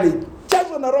 Benihini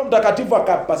alijazwa na Roho Mtakatifu,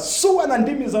 akapasua na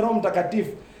ndimi za Roho Mtakatifu.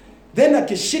 Then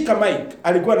akishika mic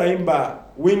alikuwa anaimba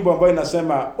wimbo ambao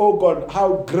inasema oh God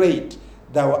how great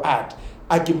thou art.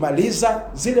 Akimaliza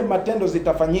zile matendo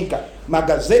zitafanyika,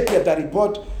 magazeti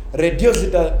yataripoti, radio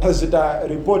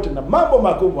zitaripoti na mambo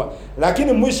makubwa.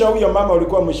 Lakini mwisho huyo mama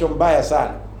ulikuwa mwisho mbaya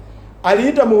sana.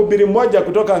 Aliita mhubiri mmoja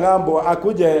kutoka ng'ambo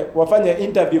akuje wafanye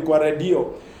interview kwa radio,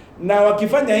 na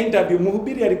wakifanya interview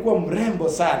mhubiri alikuwa mrembo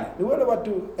sana, ni wale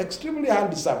watu extremely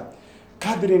handsome.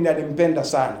 Catherine alimpenda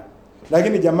sana,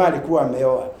 lakini jamaa alikuwa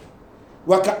ameoa.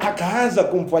 Akaanza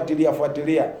kumfuatilia.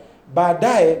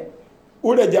 Baadaye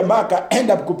ule jamaa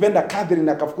akaenda kupenda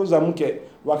Catherine, akafukuza mke,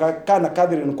 wakakaa na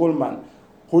Catherine Coleman.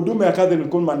 Huduma ya Catherine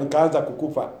Coleman ikaanza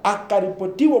kukufa.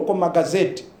 Akaripotiwa kwa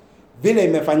magazeti vile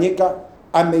imefanyika.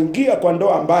 Ameingia kwa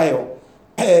ndoa ambayo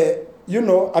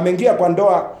ameingia kwa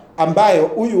ndoa ambayo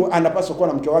huyu anapaswa kuwa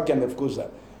na mke wake amefukuza.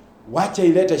 Wacha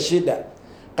ilete shida.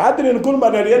 Catherine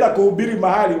Coleman alienda kuhubiri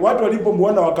mahali, watu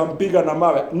walipomuona wakampiga na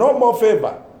mawe. No more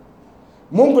favor.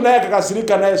 Mungu naye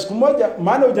akakasirika naye siku moja,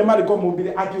 maana ujamaa alikuwa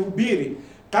mhubiri, akihubiri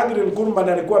Catherine Coleman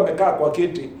alikuwa amekaa kwa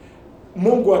kiti.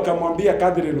 Mungu akamwambia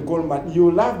Catherine Coleman,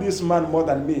 you love this man more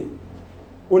than me.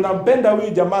 Unampenda huyu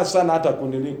jamaa sana hata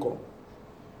kuniliko.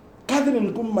 Catherine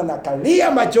Coleman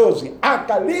akalia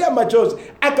machozi,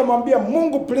 akamwambia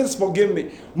Mungu please forgive me.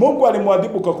 Mungu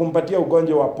alimwadhibu kwa kumpatia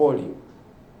ugonjwa wa polio.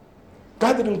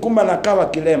 Catherine Coleman akawa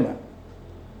kilema.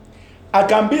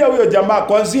 Akaambia huyo jamaa,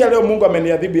 kuanzia leo Mungu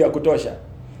ameniadhibu ya kutosha,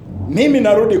 mimi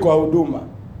narudi kwa huduma.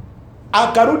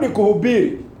 Akarudi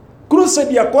kuhubiri.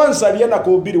 Crusade ya kwanza alienda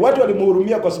kuhubiri, watu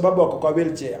walimhurumia kwa sababu wako kwa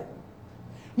wheelchair.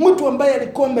 Mtu ambaye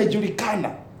alikuwa amejulikana,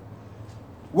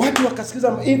 watu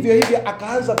wakasikiza hivyo,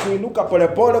 akaanza kuinuka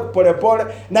polepole,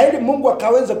 na ili Mungu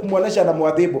akaweza kumuonesha na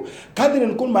muadhibu.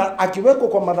 Catherine Coleman akiwekwa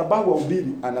kwa madhabahu ya ubiri,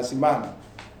 anasimama,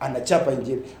 anachapa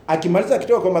injili. Akimaliza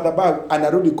kitoka kwa madhabahu,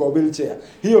 anarudi kwa wheelchair.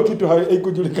 Hiyo kitu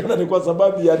haikujulikana ni kwa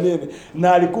sababu ya nini,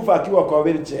 na alikufa akiwa kwa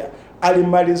wheelchair.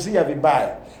 Alimalizia vibaya.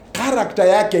 Character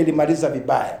yake ilimaliza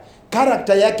vibaya.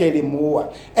 Character yake ilimuua.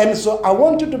 And so I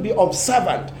want you to be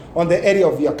observant on the area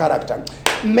of your character.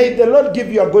 May the Lord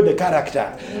give you a good character,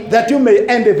 that you may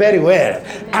end very well,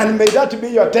 and may that be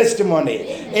your testimony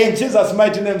in Jesus'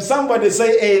 mighty name. Somebody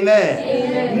say amen.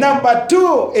 Amen. Number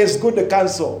 2 is good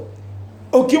counsel.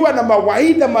 Ukiwa na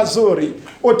mawaidha mazuri,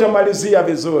 utamalizia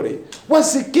vizuri.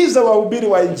 Wasikiza wahubiri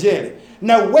wa injili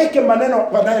na weke maneno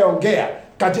wanayoongea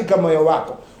katika moyo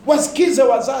wako. Wasikize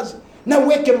wazazi na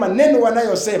weke maneno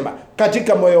wanayosema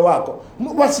katika moyo wako.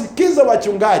 Wasikize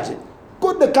wachungaji.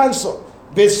 Good counsel.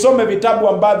 Visome vitabu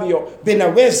ambavyo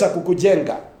vinaweza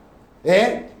kukujenga.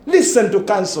 Listen to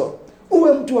counsel.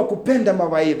 Uwe mtu wa kupenda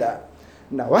mawaidha.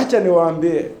 Na wacha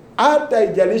niwaambie, hata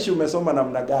ijalishi umesoma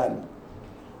namna gani,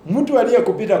 mtu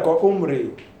aliyekupita kwa umri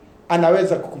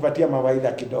anaweza kukupatia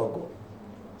mawaidha kidogo.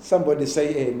 Somebody say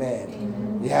amen.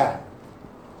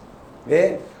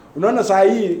 Yeah. Unaona saa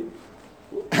hii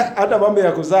hata mambo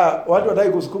ya kuzaa, watu wataki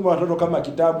kusukuma watoto kama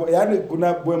kitambo. Yaani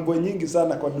kuna bwembwe nyingi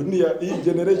sana kwa dunia hii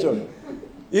generation.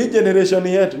 Hii generation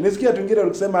yetu. Nisikia tungine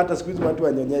wakisema hata siku hizi watu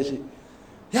wanyonyeshi.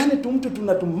 Yaani mtu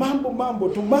tuna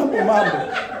mambo.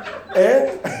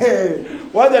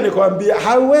 Wacha nikwambia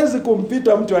hauwezi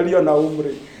kumpita mtu aliyo na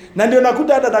umri. Na ndio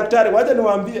nakuta hata daktari, wacha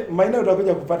niwaambie, Maina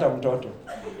utakuja kupata mtoto.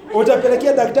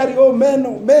 Utapelekea daktari,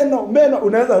 meno,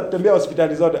 unaweza kutembea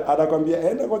hospitali zote, atakwambia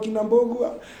enda kwa kina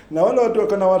Mbugua, na wale watu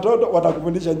wako na watoto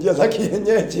watakufundisha njia za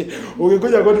kienyeji.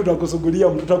 Ukikuja kwetu tutakusugulia,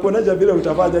 tutakuonesha vile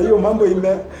utafanya. Hiyo mambo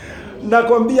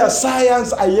nakwambia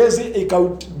science haiwezi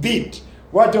ikabeat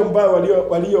watu ambao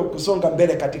walio kusonga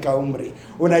mbele katika umri.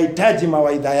 Unahitaji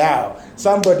mawaidha yao.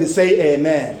 Somebody say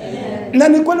amen. Na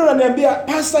ni kweli unaniambia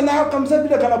pasta nao kamza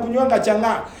vile kana kunywanga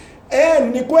chang'aa.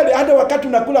 Ni kweli hata wakati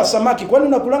unakula samaki, kwani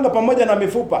unakulanga pamoja na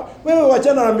mifupa? Wewe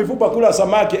wachana na mifupa, kula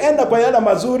samaki. Enda kwa yale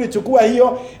mazuri, chukua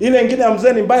hiyo. Ile nyingine ya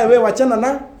mzee ni mbaya, wewe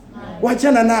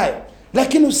wachana nayo.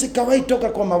 Lakini usikawai toka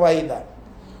kwa mawaidha.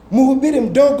 Mhubiri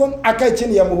mdogo akae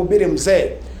chini ya mhubiri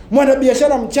mzee.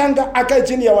 Mwanabiashara mchanga akae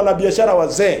chini ya wanabiashara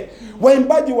wazee.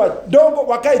 Waimbaji wadogo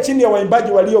wakae chini ya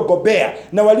waimbaji waliogobea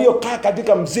na waliokaa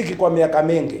katika muziki kwa miaka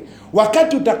mingi.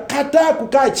 Wakati utakataa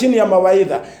kukaa chini ya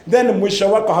mawaidha, then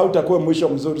mwisho wako hautakuwa mwisho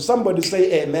mzuri. Somebody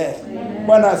say amen.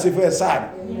 Bwana asifiwe sana.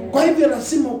 Kwa hivyo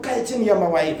lazima ukae chini ya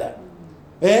mawaidha.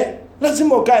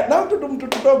 Lazima ukae. Na mtu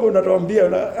mdogo unatuambia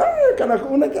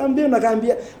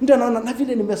unakaambia mtu anaona na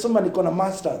vile nimesoma niko na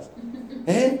masters.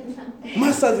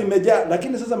 Masters imejaa,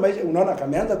 lakini sasa maisha unaona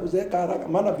kameanza kuzeeka haraka,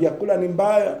 maana vyakula ni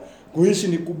mbaya, kuishi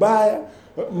ni kubaya,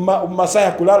 masaa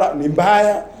ya kulala ni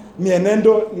mbaya,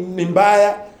 mienendo ni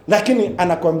mbaya, lakini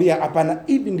anakwambia hapana,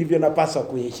 hivi ndivyo napaswa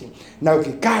kuishi. Na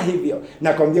ukikaa hivyo,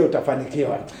 nakwambia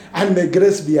utafanikiwa. And may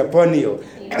grace be upon you.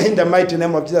 In the mighty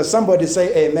name of Jesus. Somebody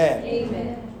say amen.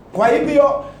 Amen. Kwa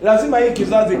hivyo lazima hii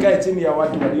kizazi kae chini ya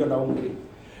watu walio na umri.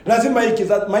 Lazima hii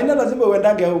kizazi, maana lazima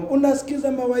uendange home.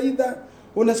 Unasikiza mawaidha,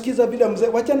 unasikiza vile mzee,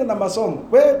 wachana na masomo.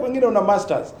 Wewe wengine una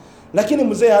masters, lakini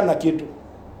mzee hana kitu.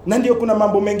 Na ndio kuna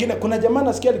mambo mengine, kuna jamaa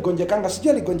nasikia aligonjekanga,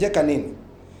 sijui aligonjeka nini.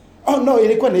 Oh no,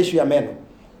 ilikuwa ni issue ya meno.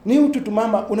 Ni mtu tu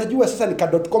mama, unajua sasa ni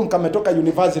ka.com kametoka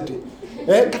university.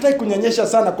 Katai kunyonyesha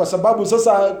sana kwa sababu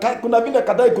sasa kuna vile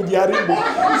katai kujiharibu.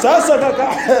 Sasa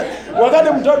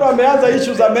wakati mtoto ameanza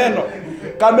issue za meno,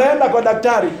 kameenda kwa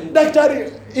daktari.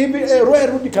 Daktari hivi roho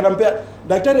rudi kanampea.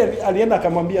 Daktari alienda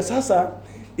akamwambia sasa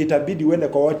itabidi uende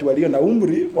kwa watu walio na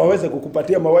umri waweze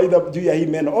kukupatia mawaidha juu ya hii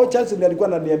meno. Charles ndiye alikuwa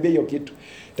ananiambia hiyo kitu.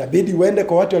 Itabidi uende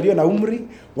kwa watu walio na umri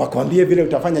wakwambie vile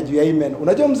utafanya juu ya hii meno.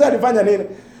 Unajua mzee alifanya nini?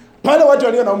 Pale watu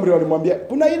walio na umri walimwambia,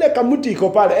 kuna ile kamuti iko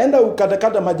pale, enda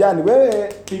ukatakata majani, wewe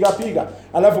piga,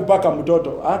 alafu paka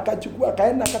mtoto. Akachukua,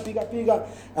 akaenda akapiga,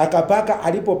 akapaka,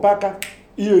 alipopaka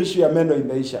hiyo issue ya meno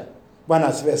imeisha. Bwana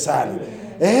asifiwe sana.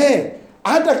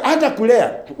 Hata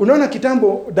kulea. Unaona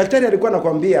kitambo daktari alikuwa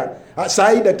anakuambia, saa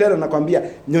hii daktari anakuambia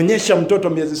nyonyesha mtoto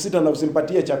miezi 6 na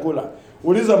usimpatie chakula.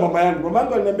 Uliza mama yangu. Mama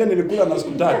yangu aliniambia nilikula na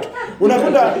siku 3.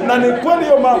 Unakuta na ni kweli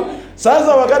hiyo mama.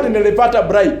 Sasa wakati nilipata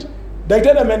Bright,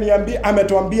 daktari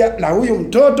ametuambia na huyu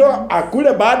mtoto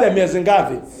akule baada ya miezi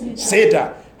ngapi? 6.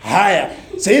 Haya.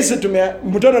 Sisi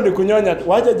mtoto ni kunyonya.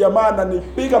 Waje jamaa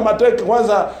ananipiga mateke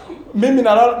kwanza. Mimi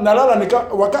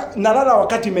nalala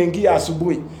wakati imeingia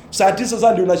asubuhi. Saa 9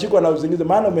 sasa ndio unashikwa na usingizi,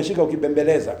 maana umeshika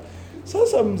ukibembeleza.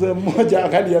 Sasa mzee mmoja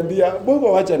akaniambia,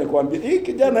 "Bogo, acha nikwambie, hii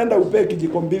kijana anaenda upee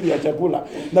kijiko 2 ya chakula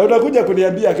na utakuja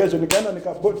kuniambia kesho." Nikaenda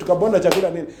tukabonda chakula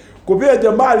nini. Kupia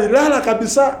jamaa alilala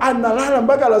kabisa, analala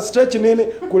mpaka la stretch nini,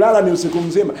 kulala ni usiku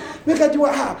mzima.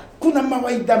 Nikajua kuna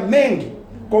mawaidha mengi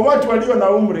kwa watu walio na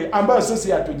umri ambao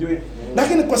sisi hatujui.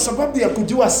 Lakini kwa sababu ya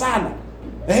kujua sana,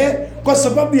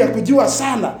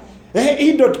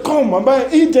 hii.com ambayo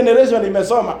hii generation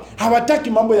imesoma, hawataki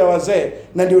mambo ya wazee,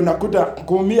 na ndio unakuta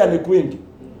kuumia ni kwingi.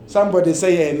 Somebody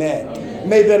say amen.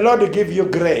 May the Lord give you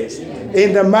grace.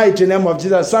 In the mighty name of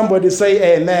Jesus. Somebody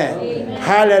say amen.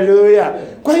 Hallelujah.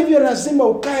 Kwa hivyo lazima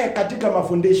ukae katika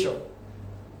mafundisho.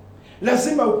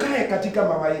 Lazima ukae katika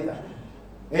mawaidha.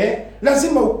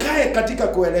 Lazima ukae katika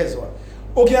kuelezwa.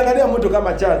 Ukiangalia mtu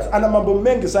kama Charles, ana mambo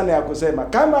mengi sana ya kusema.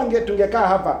 Kama tungekaa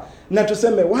hapa na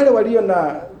tuseme wale walio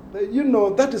na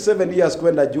 37 years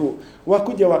kwenda juu,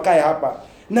 wakuje wakae hapa.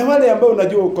 Na wale ambao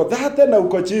unajua uko 30 na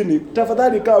uko chini,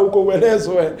 tafadhali kaa uko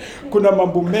uelezwe. Kuna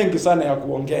mambo mengi sana ya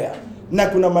kuongea. Na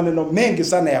kuna maneno mengi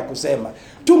sana ya kusema.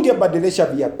 Tungebadilisha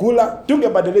vyakula,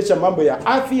 tungebadilisha mambo ya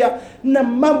afya na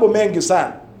mambo mengi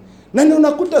sana. Na ni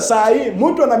unakuta saa hii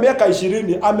mtu ana miaka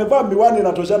 20 amevaa miwani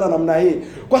inatoshana namna hii,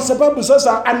 kwa sababu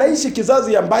sasa anaishi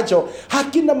kizazi ambacho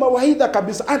hakina mawaidha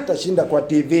kabisa. Atashinda kwa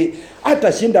TV,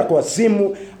 atashinda kwa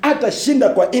simu, atashinda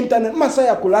kwa internet. Masaa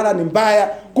ya kulala ni mbaya,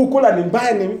 kukula ni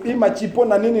mbaya, ni machipo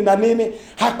na nini na nini,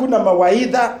 hakuna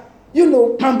mawaidha.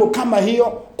 Mambo kama hiyo,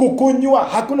 kukunywa,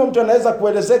 hakuna mtu anaweza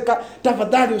kuelezeka.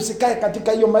 Tafadhali usikae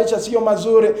katika hiyo maisha, sio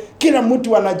mazuri. Kila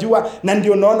mtu anajua, na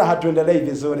ndio unaona hatuendelei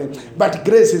vizuri. But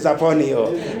grace is upon you.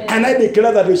 And I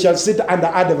declare that you shall sit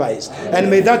under advice. And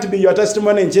may that be your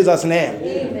testimony in Jesus' name.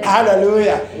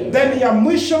 Hallelujah. Then ya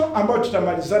mwisho ambayo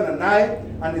tutamalizana naye,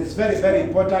 and it's very very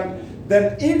important,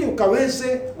 then ili ukaweze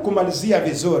kumalizia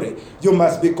vizuri, you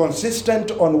must be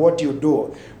consistent on what you do.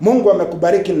 Mungu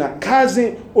amekubariki na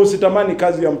kazi, usitamani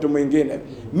kazi ya mtu mwingine.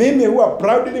 Mimi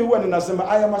proudly ninasema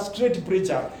I am a street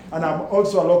preacher and I'm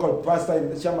also a local pastor in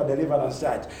the Shama Deliverance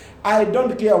Church. I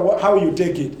don't care how you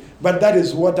take it, but that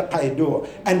is what I do,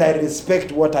 and I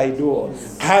respect what I do.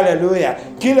 Hallelujah.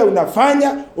 Kile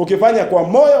unafanya, ukifanya kwa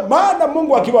moyo, maana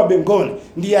Mungu akiwa mbinguni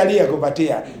ndiye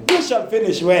aliyekupatia. You shall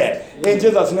finish well. In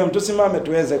Jesus' name, tusimame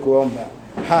tuweze kuomba.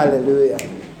 Hallelujah.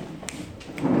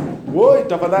 Woi,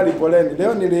 tafadhali poleni.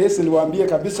 Leo nilihisi niwaambie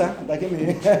kabisa,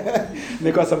 lakini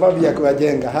ni kwa sababu ya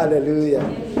kuwajenga. Hallelujah.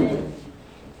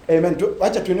 Amen.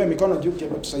 Acha tuinue mikono juu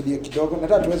kidogo, tusaidie kidogo.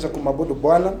 Nataka tuweze kumwabudu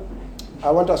Bwana.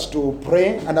 I want us to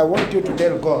pray, and I want you to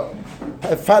tell God,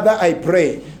 Father, I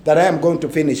pray that I am going to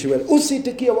finish well.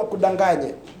 Usitikie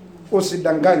wakudanganye.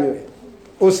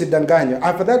 Usidanganywe.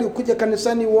 Afadhali ukuje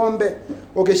kanisani uombe.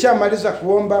 Ukishamaliza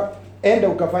kuomba, enda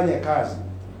ukafanye kazi.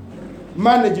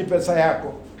 Manage pesa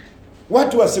yako.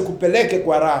 Watu wasikupeleke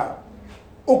kwa raha.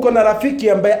 Uko na rafiki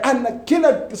ambaye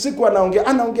kila siku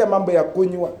anaongea mambo ya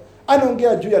kunywa,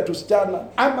 anaongea juu ya tusichana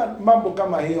ama mambo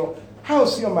kama hiyo. Hao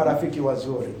sio marafiki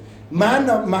wazuri.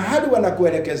 Maana mahali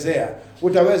wanakuelekezea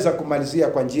utaweza kumalizia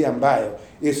kwa njia ambayo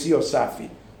isiyo safi.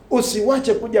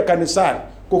 Usiwache kuja kanisani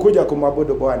kukuja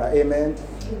kumwabudu Bwana. Amen.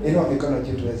 Inua mikono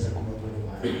juu tuweze kumwabudu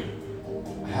Bwana.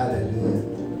 Hallelujah.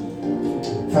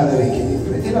 Father, we give you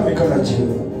praise. Inua mikono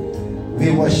juu. We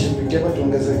worship you. Kema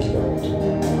tuongeze kidogo.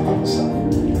 Hapo sawa.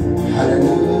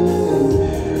 Hallelujah.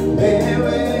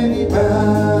 Wewe ni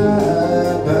Baba.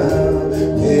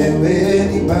 Wewe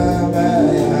ni Baba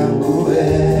yangu wewe.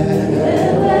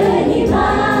 Wewe ni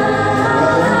Baba.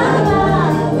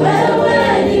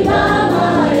 Wewe ni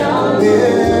Baba yangu.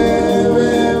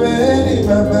 Wewe ni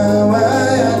Baba wa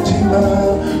yatima.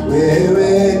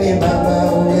 Wewe ni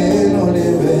Baba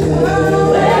uinuliwe.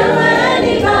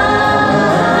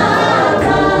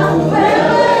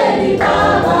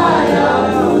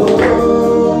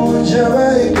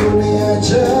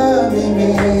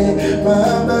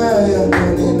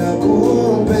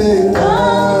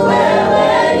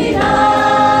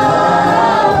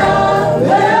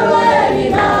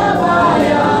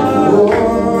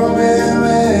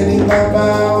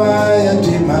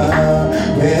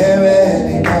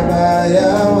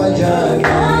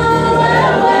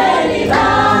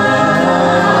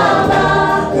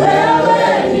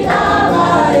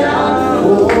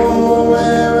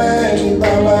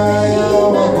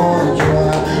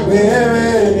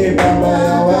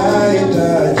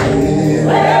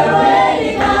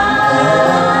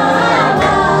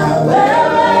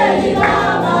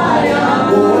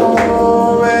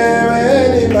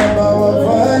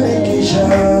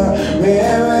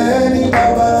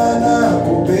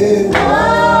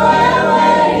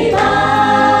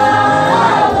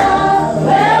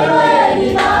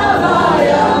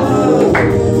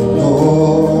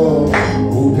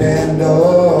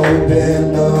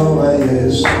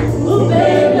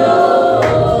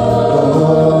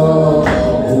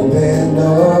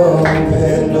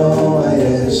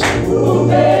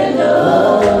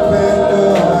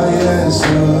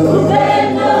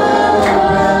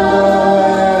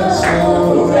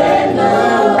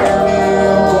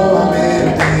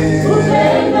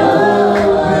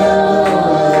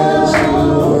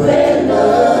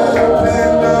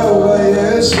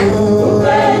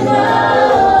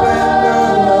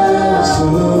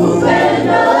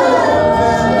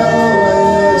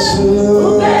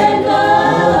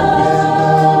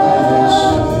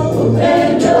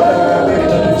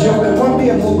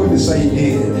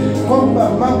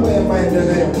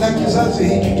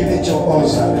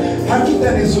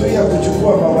 hakitanizuia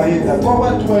kuchukua mawaidha kwa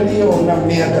watu walio na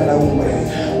miaka na umri,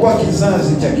 kwa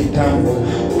kizazi cha kitambo.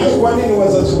 Kwa nini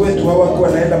wazazi wetu hawakuwa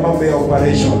wanaenda mambo ya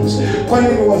operations? Kwa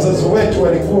nini wazazi wetu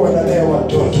walikuwa wanalea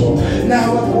watoto na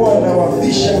hawakuwa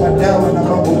wanawavisha madawa na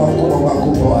mambo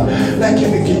makubwa?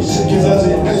 Lakini kizazi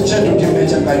chetu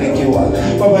kimechanganyikiwa.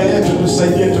 Baba yetu,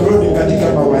 tusaidie turudi katika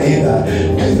mawaidha.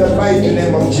 In the mighty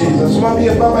name of Jesus.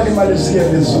 Mwambie Baba nimalizie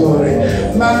vizuri,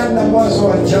 maana mwanzo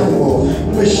wa jambo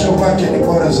mwisho wake ni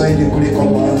bora zaidi kuliko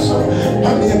mwanzo.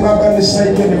 Mwambie Baba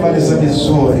nisaidie nimalize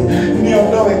vizuri,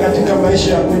 niondoe katika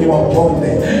maisha ya kunywa pombe,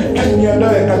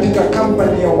 niondoe katika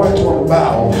kampani ya watu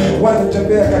ambao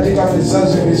wanatembea katika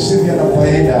vizazi visivyo na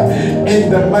faida. In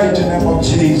the mighty name of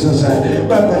Jesus.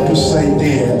 Baba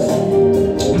tusaidie,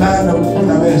 maana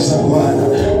unaweza Bwana,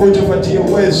 utupatie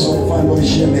uwezo mfano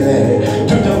uishie milele.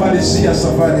 Tutamalizia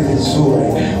safari vizuri.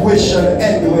 We shall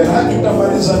end well.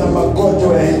 Hatutamaliza na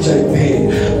magonjwa ya HIV,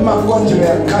 magonjwa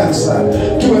ya kansa.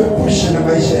 Tuepushe na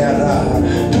maisha ya raha,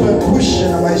 tuepushe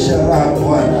na maisha ya raha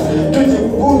Bwana.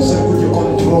 Tujifunze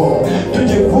kujikontrol,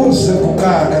 tujifunze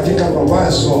kukaa katika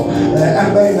mawazo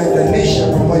ambayo inaendanisha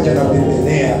pamoja na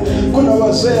Biblia. Kuna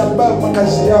wazee ambao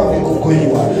makazi yao ni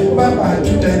kukunywa. Baba,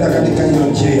 hatutaenda katika hiyo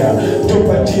njia.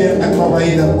 Tupatie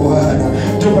mawaidha Bwana,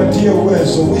 tupatie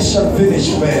uwezo. We shall finish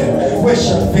well, we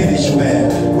shall finish well,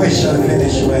 we shall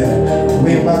finish well.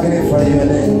 We magnify your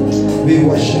name, we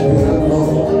worship you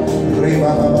Lord.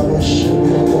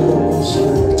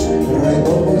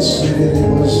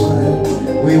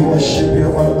 We worship you,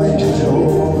 Almighty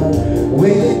Jehovah. We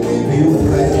give you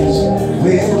praise.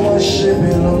 We worship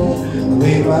you, Lord.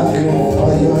 We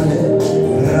magnify your name.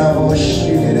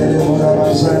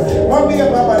 Mwambie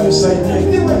Baba nisaidie,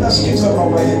 niwe nasikiza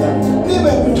mawaidha,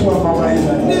 niwe mtu wa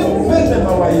mawaidha, nipende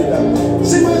mawaidha.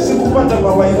 Siwezi kupata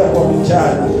mawaidha kwa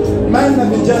vijana, maana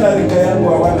vijana rika yangu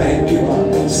hawana hekima.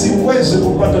 Siwezi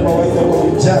kupata mawaidha kwa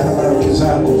vijana marafiki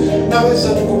zangu. Naweza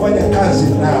tu kufanya kazi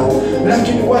nao,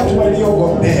 lakini watu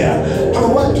waliogombea, au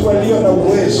watu walio na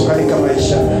uwezo katika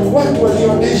maisha, watu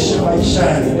walioishi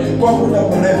maishani kwa muda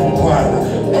mrefu Bwana,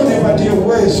 unipatie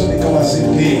uwezo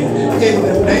nikawasikie. In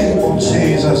the name of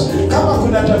Jesus. Kama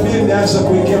kuna tabia imeanza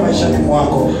kuingia maishani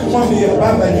mwako, mwambie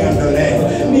Baba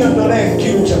niondolee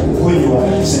kiu cha kukunywa.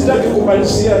 Sitaki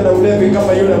kumalizia na ulevi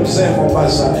kama yule mzee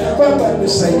Mombasa. Baba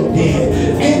nisaidie,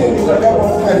 ili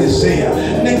nitakapomalizia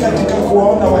ni katika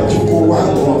kuwaona wajukuu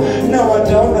wangu na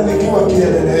wataona nikiwa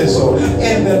kielelezo.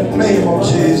 In the name of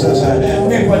Jesus.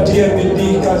 Nipatie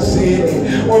bidii kazini,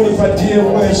 unipatie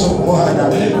uwezo Bwana.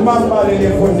 Mama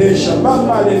alinifundisha,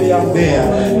 mama aliniambia,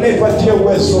 nipatie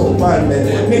uwezo Mfalme,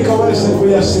 nikaweze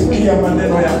kuyasikia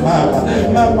maneno ya Baba.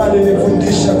 Mama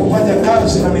alinifundisha kufanya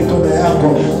kazi na mikono yako,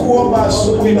 kuomba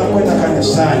asubuhi na kwenda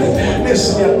kanisani.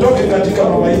 Nisiyatoke katika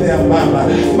mawaidha ya mama.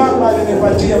 Mama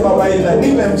alinipatia mawaidha,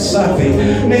 niwe msafi,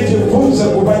 nijifunze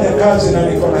kufanya kazi na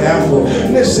mikono yangu,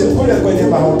 nisikule kwenye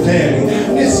mahoteli,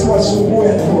 nisiwasumbue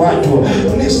watu,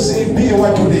 nisiibie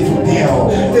watu vitu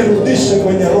vyao. Nirudishe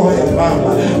kwenye roho ya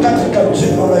mama katika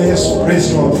jina la Yesu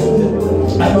Kristo.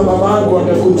 Ama mamangu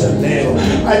amekuja leo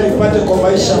alipate kwa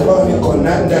maisha ambayo niko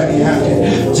ndani yake.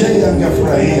 Je,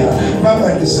 angefurahia? Baba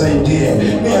nisaidie,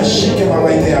 niashike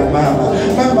mawaidha ya mama.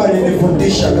 Mama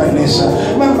alinifundisha kanisa,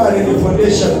 mama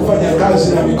alinifundisha kufanya kazi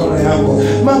na mikono yangu,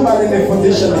 mama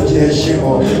alinifundisha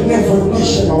nijiheshimu.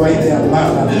 Nifundishe mawaidha ya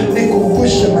mama,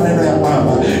 nikumbushe maneno ya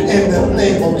mama. In the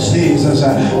name of Jesus.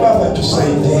 Baba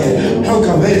tusaidie,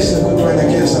 ukaweze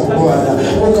kutuelekeza Bwana,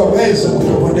 ukaweze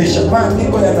kutufundisha.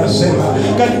 Maandiko yanasema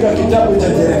katika kitabu cha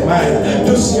Yeremia,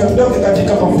 tusiondoke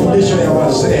katika mafundisho ya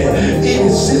wazee, ili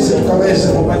sisi tukaweze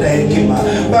kupata hekima.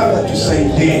 Baba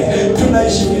tusaidie,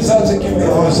 tunaishi kizazi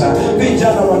kimeoza,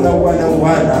 vijana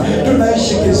wanauana.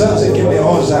 Tunaishi kizazi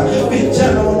kimeoza,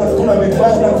 vijana wanakula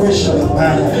vibaya na kuishi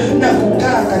vibaya na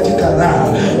kukaa katika raha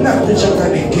na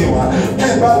kuchanganyikiwa.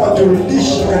 Baba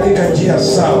turudishe katika njia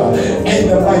sawa. In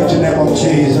the mighty name of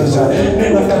Jesus.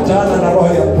 Ninakatana na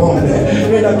roho ya pombe,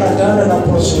 ninakatana na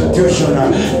prostitution,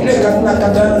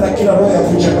 ninakatana na kila roho ya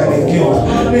kuchanganyikiwa,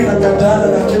 ninakatana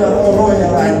na kila roho ya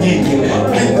raha nyingi.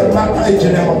 In the mighty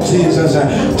name of Jesus.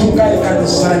 Tukae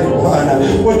kanisani Bwana,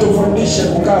 utufundishe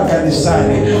kukaa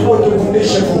kanisani,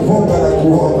 utufundishe kufunga na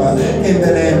kuomba. In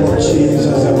the name of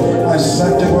Jesus.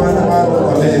 Asante Bwana, maana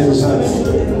unaweza,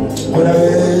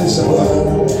 unaweza Bwana.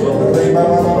 Reba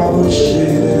baba bushire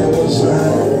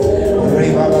bozana,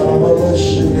 reba baba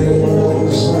bushire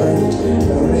bozana,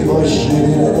 reba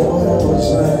bushire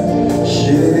bozana,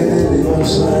 shire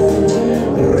bozana,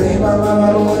 reba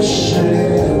baba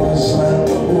bushire bozana.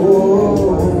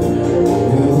 Oh,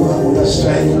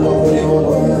 unastahili kuabudiwa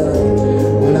Bwana,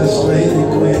 unastahili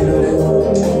kuinuliwa.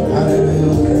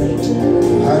 Haleluya,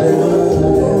 haleluya.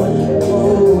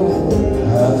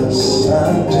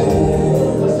 Asante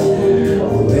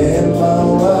wema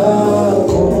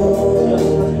wako,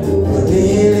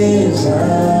 fadhili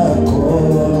zako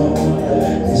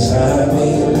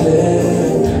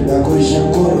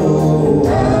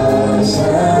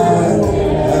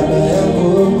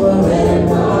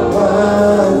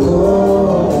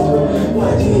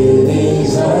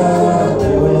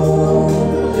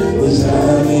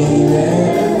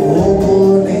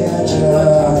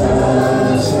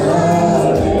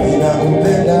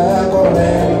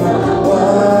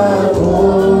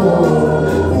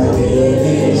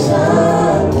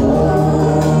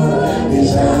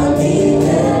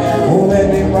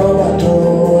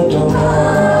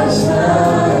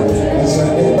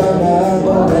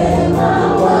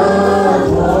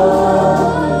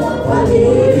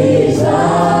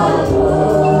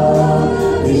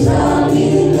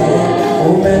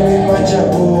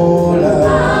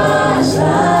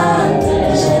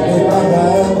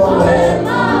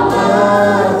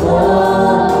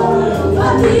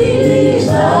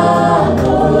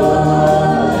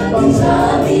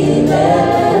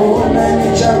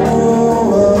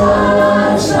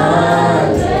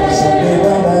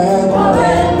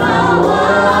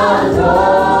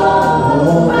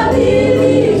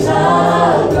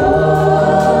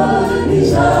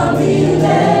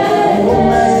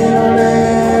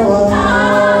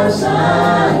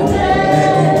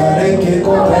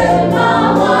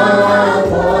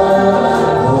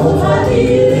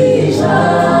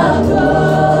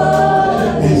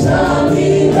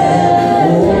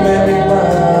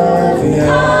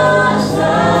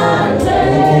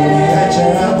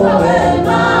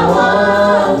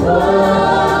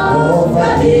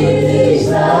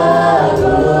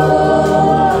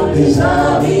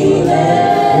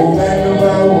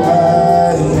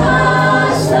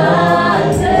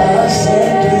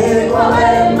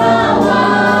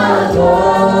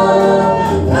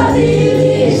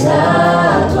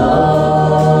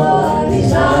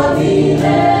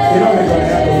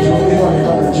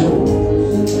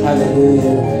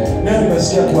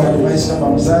kuadvise kama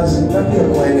mzazi na pia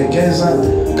kuwaelekeza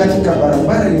katika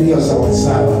barabara iliyo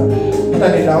sawasawa.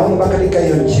 Na ninaomba katika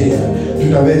hiyo njia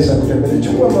tutaweza kutembea.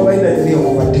 Chukua mawaidha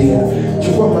niliyokupatia,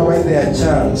 chukua mawaidha ya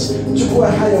Charles, chukua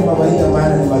hayo mawaidha,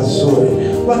 maana ni mazuri.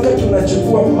 Wakati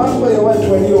unachukua mambo ya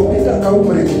watu waliopita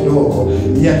kaumri kidogo,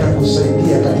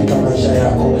 yatakusaidia katika maisha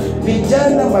yako.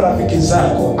 Vijana marafiki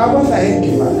zako hawana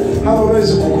hekima,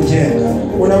 hawawezi kukujenga.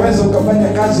 Unaweza ukafanya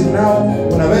kazi nao,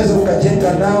 unaweza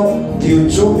ukajenga nao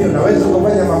kiuchumi, unaweza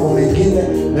ukafanya mambo mengine,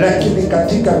 lakini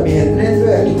katika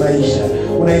mienendo ya kimaisha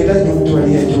unahitaji mtu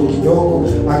aliye juu kidogo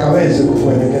akaweze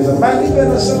kukuelekeza. Maandiko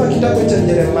yanasema kitabu cha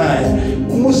Yeremia,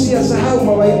 msiyasahau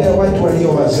mawaidha ya watu walio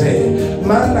wazee,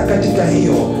 maana katika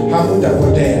hiyo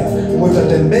hamutapotea,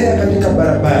 mutatembea katika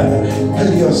barabara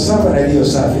iliyo sawa na iliyo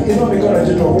safi. Inua mikono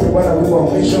yetu tuombe. Bwana Mungu wa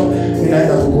mwisho,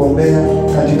 ninaenda kukuombea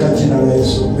katika jina la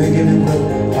Yesu. Wengine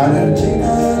kwa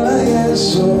jina la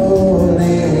Yesu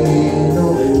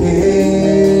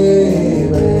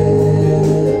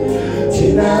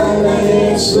jina la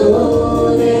Yesu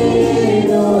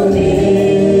liinuliwe,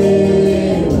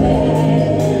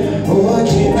 oh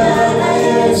jina la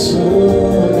Yesu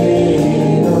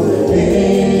liinuliwe,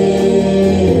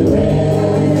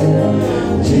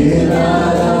 jina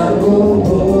la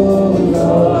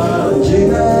Mbugua,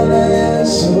 jina la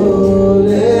Yesu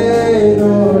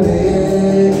liinuliwe,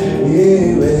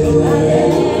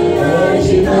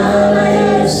 jina la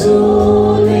Yesu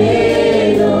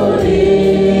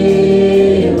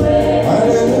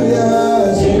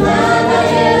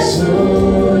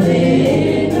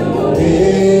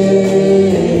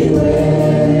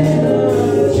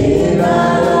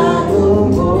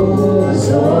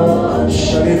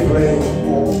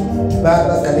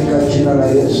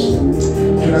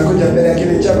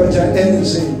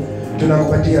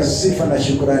tunakupatia sifa na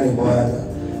shukrani Bwana.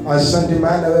 Asante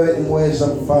maana wewe ni mweza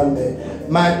mfalme.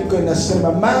 Maandiko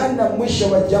inasema maana mwisho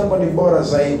wa jambo ni bora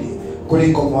zaidi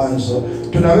kuliko mwanzo.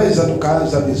 Tunaweza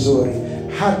tukaanza vizuri.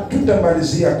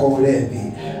 Hatutamalizia kwa ulevi,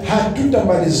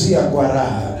 hatutamalizia kwa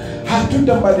raha,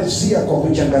 hatutamalizia kwa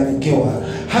kuchanganyikiwa,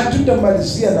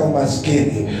 hatutamalizia na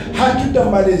umaskini,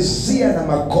 hatutamalizia na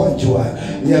magonjwa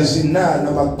ya zinaa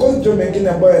na magonjwa mengine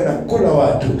ambayo yanakula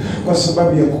watu kwa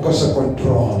sababu ya kukosa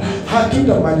control.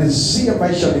 Hatutamalizia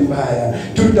maisha vibaya,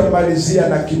 tutamalizia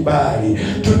na kibali,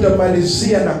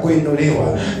 tutamalizia na kuinuliwa,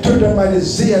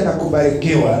 tutamalizia na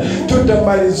kubarikiwa,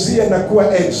 tutamalizia na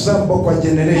kuwa example kwa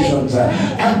generations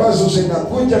ambazo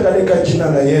zinakuja katika jina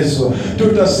la Yesu.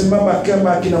 Tutasimama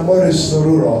kama akina Morris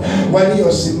Soruro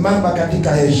waliosimama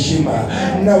katika heshima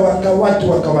na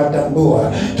watu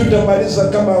wakawatambua. Tutamaliza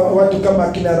kama watu kama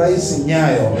akina Rais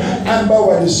Nyayo ambao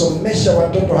walisomesha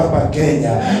watoto hapa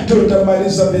Kenya.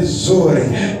 Tutamaliza vizuri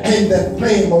in the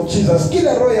name of Jesus.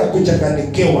 Kila roho ya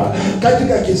kuchanganyikiwa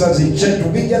katika kizazi chetu,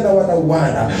 vijana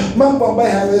wanauana, mambo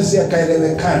ambayo hawezi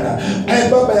yakaelewekana,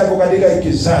 baba yako katika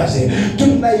kizazi,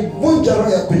 tunaivunja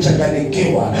roho ya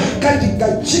kuchanganyikiwa katika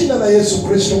jina la Yesu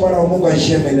Kristo mwana wa Mungu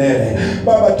aishiye milele.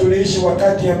 Baba, tuliishi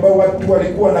wakati ambao watu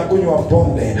walikuwa na kunywa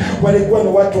pombe, walikuwa ni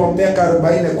watu wa miaka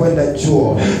 40 kwenda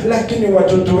chuo, lakini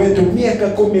watoto wetu miaka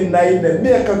 14,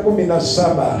 miaka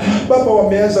 17, baba,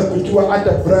 wameanza kujua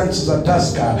hata brands za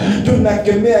Tusker.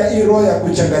 Tunakemea hii roho ya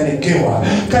kuchanganyikiwa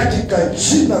katika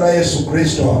jina la Yesu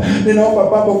Kristo. Ninaomba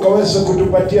Baba ukaweze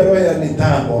kutupatia roho ya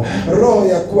nidhamu, roho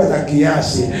ya kuwa na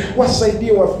kiasi.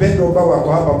 Wasaidie wapendwa ambao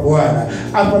wako hapa Bwana.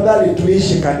 Afadhali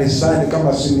tuishi kanisani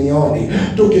kama Simeoni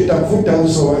tukitafuta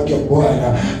uso wake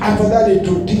Bwana. Afadhali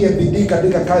tutie bidii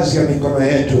katika kazi ya mikono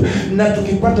yetu, na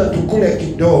tukipata tukule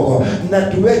kidogo na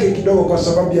tuweke kidogo kwa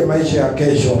sababu ya maisha ya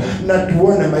kesho, na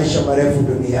tuone maisha marefu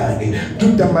duniani.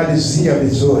 Tutamalizia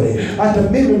vizuri. Hata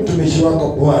mimi mtumishi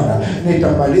wako Bwana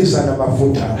nitamaliza na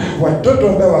mafuta. Watoto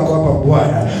ambao wako hapa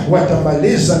Bwana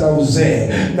watamaliza na uzee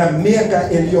na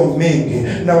miaka iliyo mingi,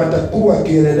 na watakuwa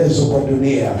kielelezo kwa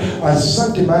dunia.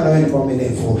 Asante maana wewe ni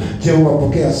mwaminifu. Jehova,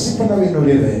 pokea sifa na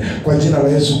uinuliwe kwa jina la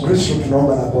Yesu Kristo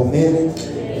tunaomba na kuamini.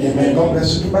 Amen. God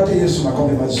bless you. Tupate Yesu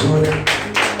makofi mazuri.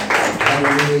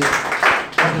 Hallelujah.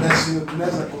 God bless you.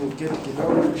 Tunaweza kuketi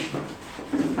kidogo.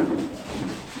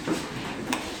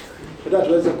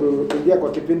 Tuweze kuingia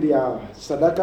kwa kipindi ya sadaka.